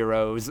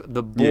superheroes.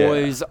 The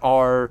boys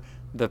are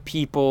the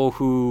people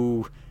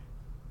who,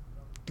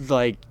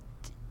 like,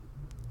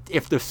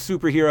 if the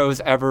superheroes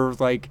ever,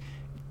 like,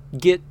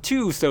 get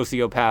too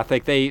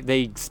sociopathic,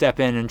 they step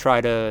in and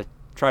try to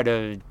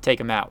take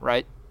them out,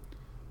 right?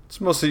 It's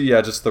mostly,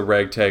 just the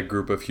ragtag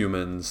group of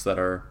humans that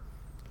are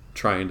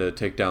trying to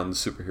take down the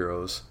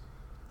superheroes.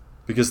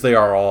 Because they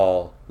are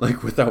all,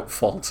 like, without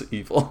fault,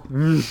 evil.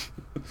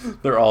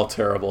 They're all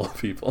terrible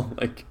people.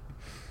 Like,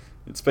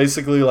 it's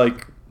basically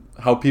like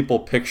how people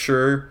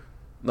picture,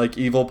 like,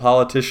 evil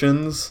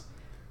politicians.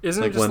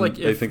 Isn't like it just when like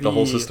they think the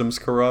whole system's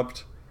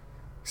corrupt?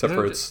 Except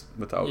for it's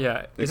without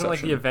isn't exception. it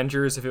like the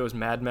Avengers if it was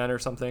Mad Men or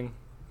something?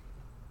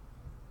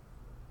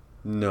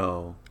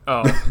 No.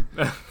 Oh.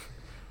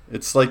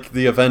 It's like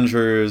the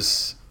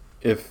Avengers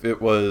if it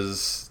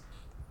was,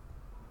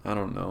 I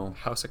don't know.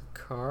 House of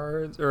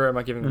Cards? Or am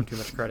I giving them too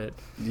much credit?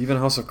 Even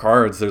House of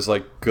Cards, there's,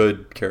 like,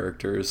 good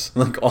characters.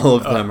 Like, all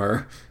of them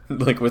are,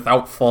 like,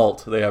 without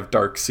fault. They have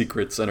dark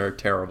secrets and are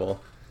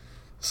terrible.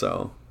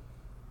 So,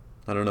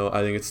 I don't know.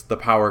 I think it's the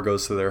power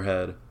goes to their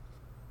head.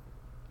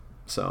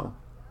 So,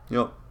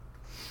 yep.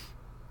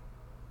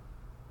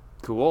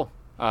 Cool.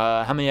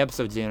 How many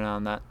episodes are you in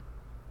on that?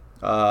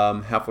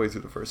 Halfway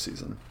through the first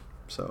season.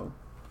 So,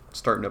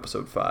 starting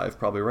episode 5,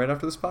 probably right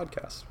after this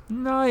podcast.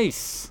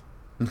 Nice.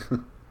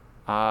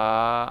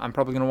 I'm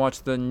probably going to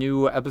watch the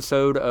new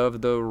episode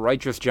of The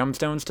Righteous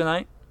Gemstones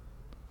tonight.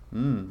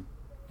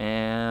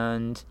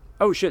 And,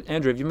 oh shit,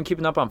 Andrew, have you been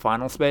keeping up on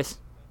Final Space?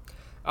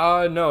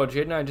 No,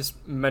 Jade and I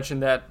just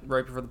mentioned that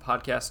right before the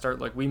podcast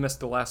started. Like, we missed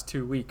the last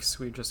 2 weeks.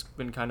 We've just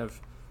been kind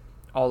of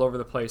all over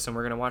the place, and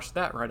we're going to watch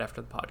that right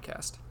after the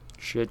podcast.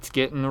 Shit's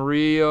getting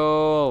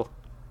real.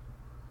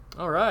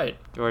 All right.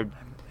 Or,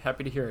 I'm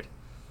happy to hear it.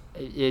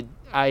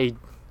 I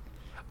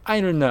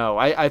don't know.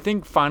 I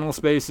think Final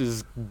Space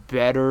is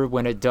better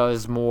when it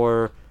does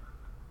more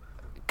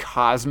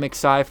cosmic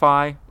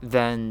sci-fi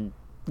than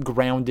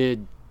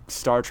grounded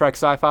Star Trek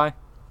sci-fi.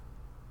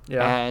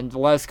 Yeah. And the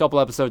last couple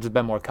episodes have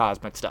been more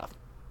cosmic stuff.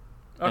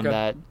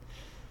 Okay.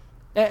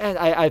 And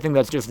I think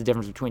that's just the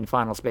difference between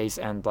Final Space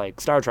and,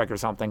 like, Star Trek or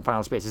something.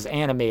 Final Space is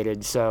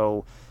animated,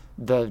 so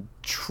the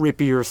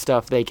trippier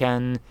stuff they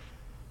can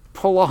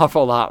pull off a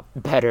lot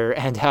better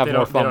and have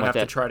more fun with it. They don't have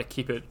to try to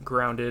keep it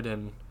grounded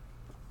and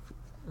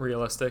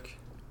realistic.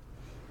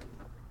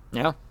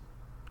 Yeah.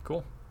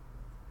 Cool.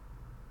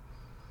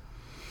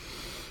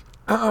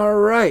 All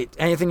right.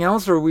 Anything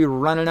else, or are we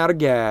running out of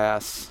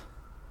gas?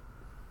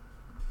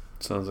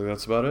 Sounds like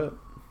that's about it.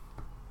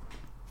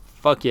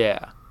 Fuck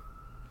yeah.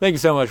 Thank you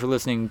so much for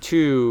listening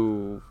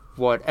to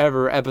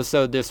whatever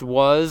episode this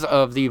was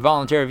of the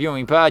Voluntary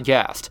Viewing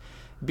Podcast.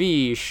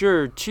 Be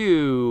sure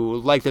to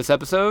like this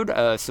episode,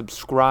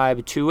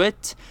 subscribe to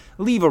it,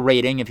 leave a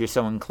rating if you're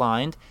so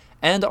inclined,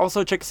 and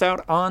also check us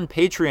out on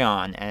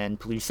Patreon, and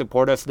please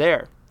support us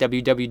there.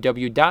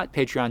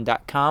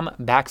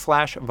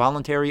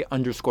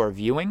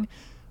 www.patreon.com/voluntary_viewing.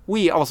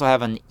 We also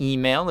have an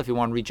email if you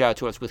want to reach out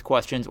to us with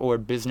questions or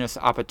business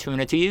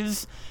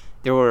opportunities.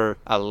 There were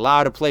a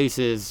lot of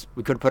places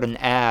we could put an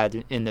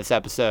ad in this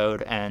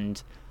episode,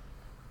 and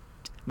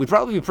we'd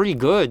probably be pretty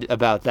good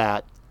about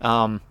that.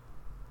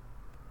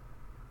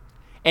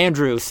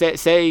 Andrew,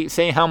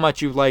 say how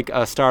much you like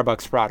a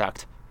Starbucks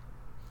product.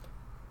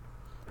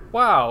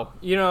 Wow.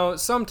 You know,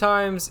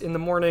 sometimes in the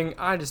morning,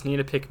 I just need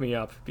to pick me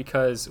up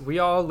because we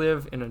all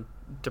live in a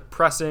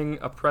depressing,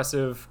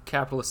 oppressive,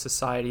 capitalist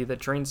society that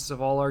drains us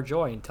of all our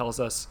joy and tells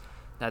us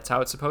that's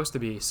how it's supposed to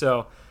be.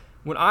 So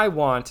when I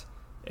want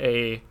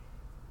a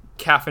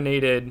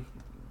caffeinated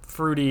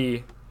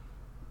fruity,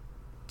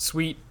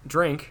 sweet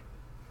drink,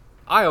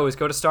 I always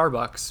go to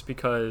Starbucks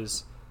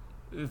because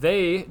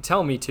they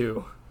tell me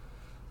to.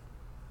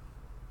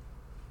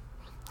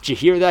 Did you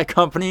hear that,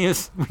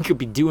 companies? We could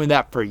be doing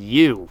that for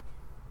you.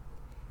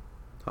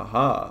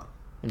 Haha.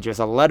 And just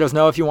let us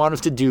know if you want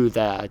us to do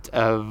that.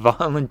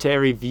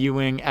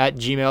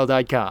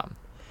 voluntaryviewing@gmail.com.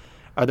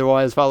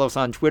 Otherwise, follow us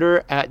on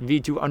Twitter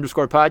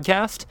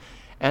 @V2_podcast.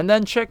 And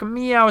then check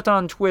me out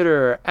on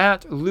Twitter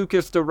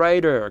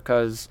 @LucasTheWriter,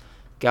 because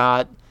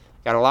got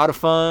a lot of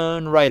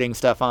fun writing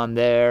stuff on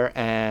there,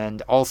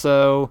 and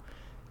also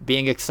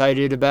being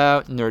excited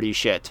about nerdy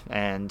shit.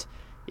 And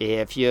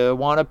if you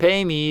want to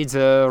pay me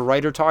to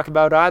write or talk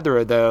about either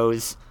of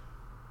those,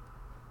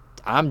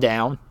 I'm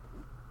down.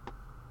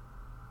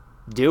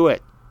 Do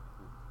it.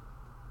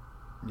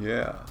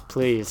 Yeah.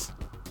 Please.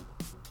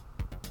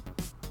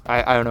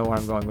 I don't know where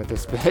I'm going with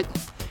this bit.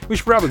 We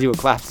should probably do a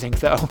clap sync,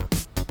 though.